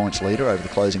championship points leader over the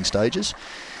closing stages.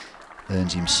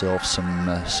 Earns himself some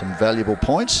valuable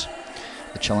points.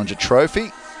 The Challenger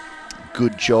Trophy.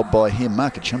 Good job by him.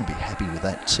 Mark Chun will be happy with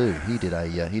that too. He did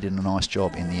a nice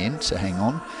job in the end, so hang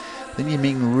on. Then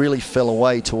Yiming really fell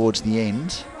away towards the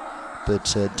end,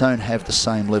 but don't have the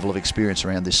same level of experience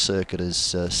around this circuit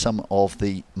as some of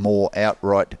the more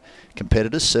outright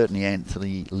competitors. Certainly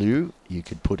Anthony Liu, you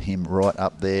could put him right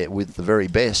up there with the very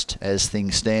best as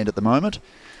things stand at the moment.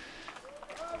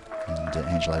 And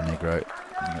Angelo Negro,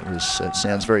 it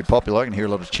sounds very popular. I can hear a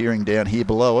lot of cheering down here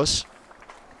below us.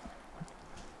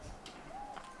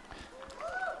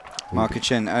 Mark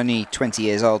Chun, only 20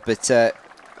 years old, but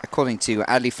according to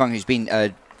Adley Fung, who's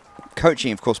been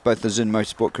coaching, of course, both the Zun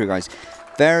Motorsport crew guys,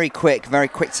 very quick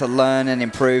to learn and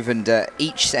improve. And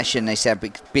each session, they said,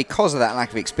 because of that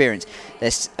lack of experience,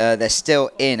 they're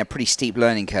still in a pretty steep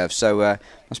learning curve. So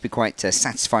must be quite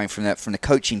satisfying from the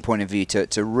coaching point of view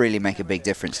to really make a big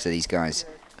difference to these guys.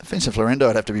 Vincent Florendo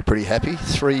would have to be pretty happy.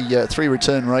 Three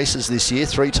return races this year,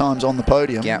 3 times on the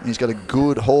podium. Yep. He's got a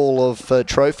good haul of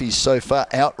trophies so far.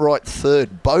 Outright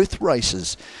 3rd, both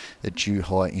races at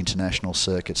Zhuhai International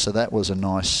Circuit. So that was a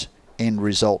nice end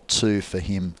result too for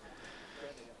him.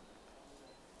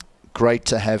 Great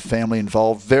to have family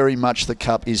involved. Very much the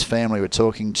Cup is family. We're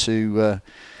talking to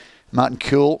Martin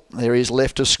Kuhl. There he is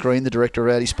left of screen, the Director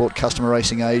of Audi Sport Customer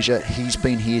Racing Asia. He's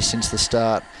been here since the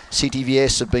start.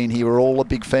 CTVS have been here. We're all a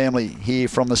big family here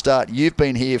from the start. You've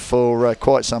been here for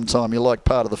quite some time. You're like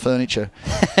part of the furniture.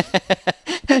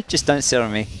 Just don't sit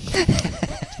on me.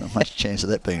 There's not much chance of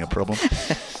that being a problem.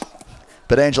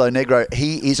 But Angelo Negro,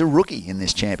 he is a rookie in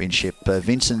this championship.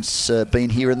 Vincent's been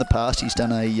here in the past. He's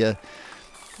done a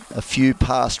few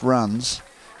past runs.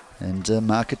 And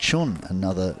Mark Chun,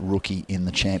 another rookie in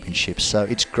the championship. So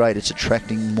it's great. It's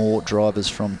attracting more drivers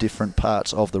from different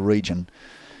parts of the region.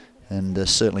 And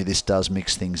certainly this does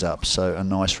mix things up. So a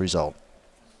nice result.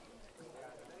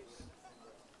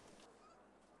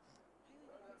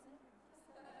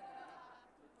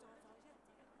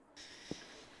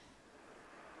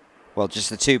 Well,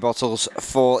 just the 2 bottles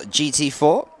for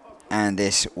GT4. And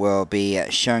this will be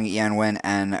Sheng Yanwen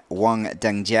and Wang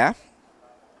Dengjia.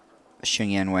 Sheng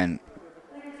Yanwen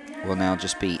will now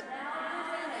just be,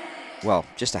 well,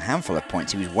 just a handful of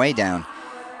points. He was way down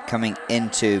coming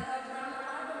into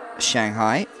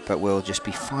Shanghai, but will just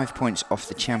be 5 points off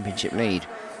the championship lead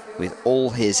with all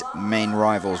his main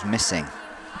rivals missing.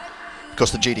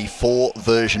 Because the GT4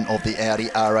 version of the Audi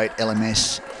R8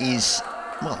 LMS is,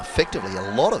 well, effectively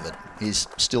a lot of it is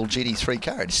still GT3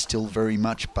 car. It's still very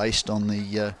much based on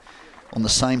the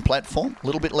same platform. A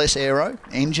little bit less aero.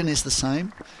 Engine is the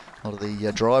same. A lot of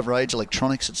the drive range,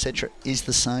 electronics, etc. is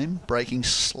the same. Braking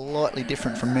slightly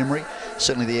different from memory.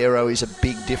 Certainly the aero is a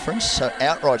big difference. So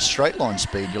outright straight line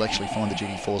speed, you'll actually find the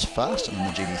GT4's faster than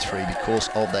the GT3 because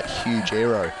of that huge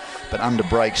aero. But under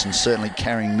brakes and certainly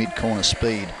carrying mid-corner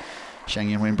speed. Shang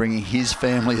Yanwen bringing his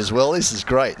family as well. This is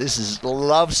great.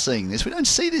 Love seeing this. We don't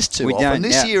see this too often.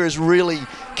 This year has really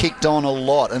kicked on a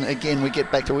lot. And again, we get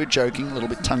back to, we're joking, a little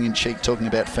bit tongue-in-cheek talking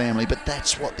about family, but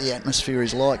that's what the atmosphere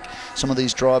is like. Some of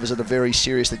these drivers that are very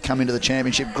serious that come into the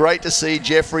championship. Great to see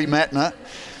Jeffrey Matner,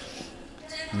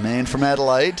 man from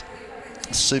Adelaide,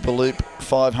 Superloop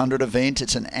 500 event.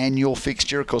 It's an annual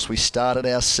fixture. Of course, we started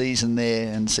our season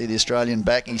there and see the Australian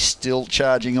back. He's still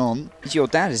charging on. He's your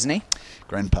dad, isn't he?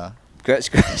 Grandpa.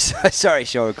 Sorry,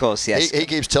 Sean, of course, yes. He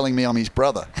keeps telling me I'm his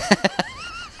brother.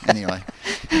 Anyway.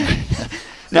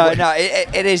 No,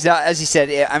 it is, as you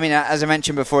said, I mean, as I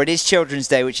mentioned before, it is Children's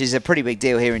Day, which is a pretty big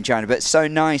deal here in China, but it's so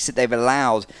nice that they've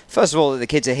allowed, first of all, that the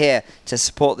kids are here to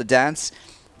support the dads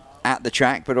at the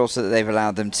track, but also that they've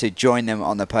allowed them to join them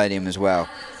on the podium as well.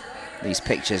 These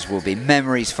pictures will be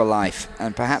memories for life,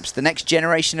 and perhaps the next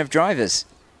generation of drivers.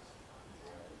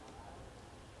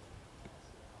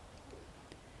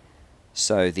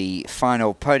 So the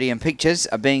final podium pictures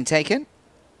are being taken,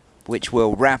 which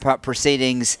will wrap up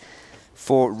proceedings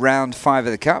for round 5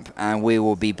 of the Cup, and we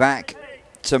will be back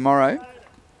tomorrow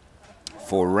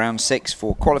for round 6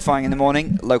 for qualifying in the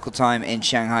morning, local time in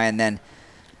Shanghai, and then...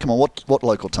 Come on, what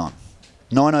local time?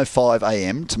 9:05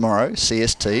 a.m. tomorrow,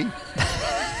 CST.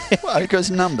 Well, it goes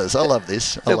numbers. I love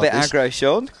this. A little bit aggro,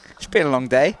 Sean. It's been a long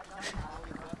day.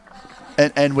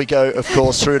 And we go, of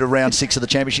course, through to round 6 of the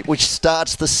championship, which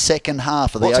starts the second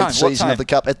half of the 8th season of the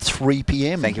Cup at 3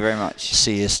 p.m. Thank you very much.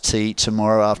 CST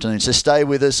tomorrow afternoon. So stay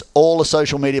with us. All the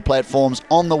social media platforms,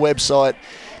 on the website.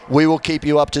 We will keep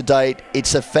you up to date.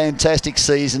 It's a fantastic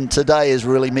season. Today has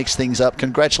really mixed things up.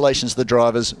 Congratulations to the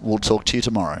drivers. We'll talk to you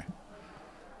tomorrow.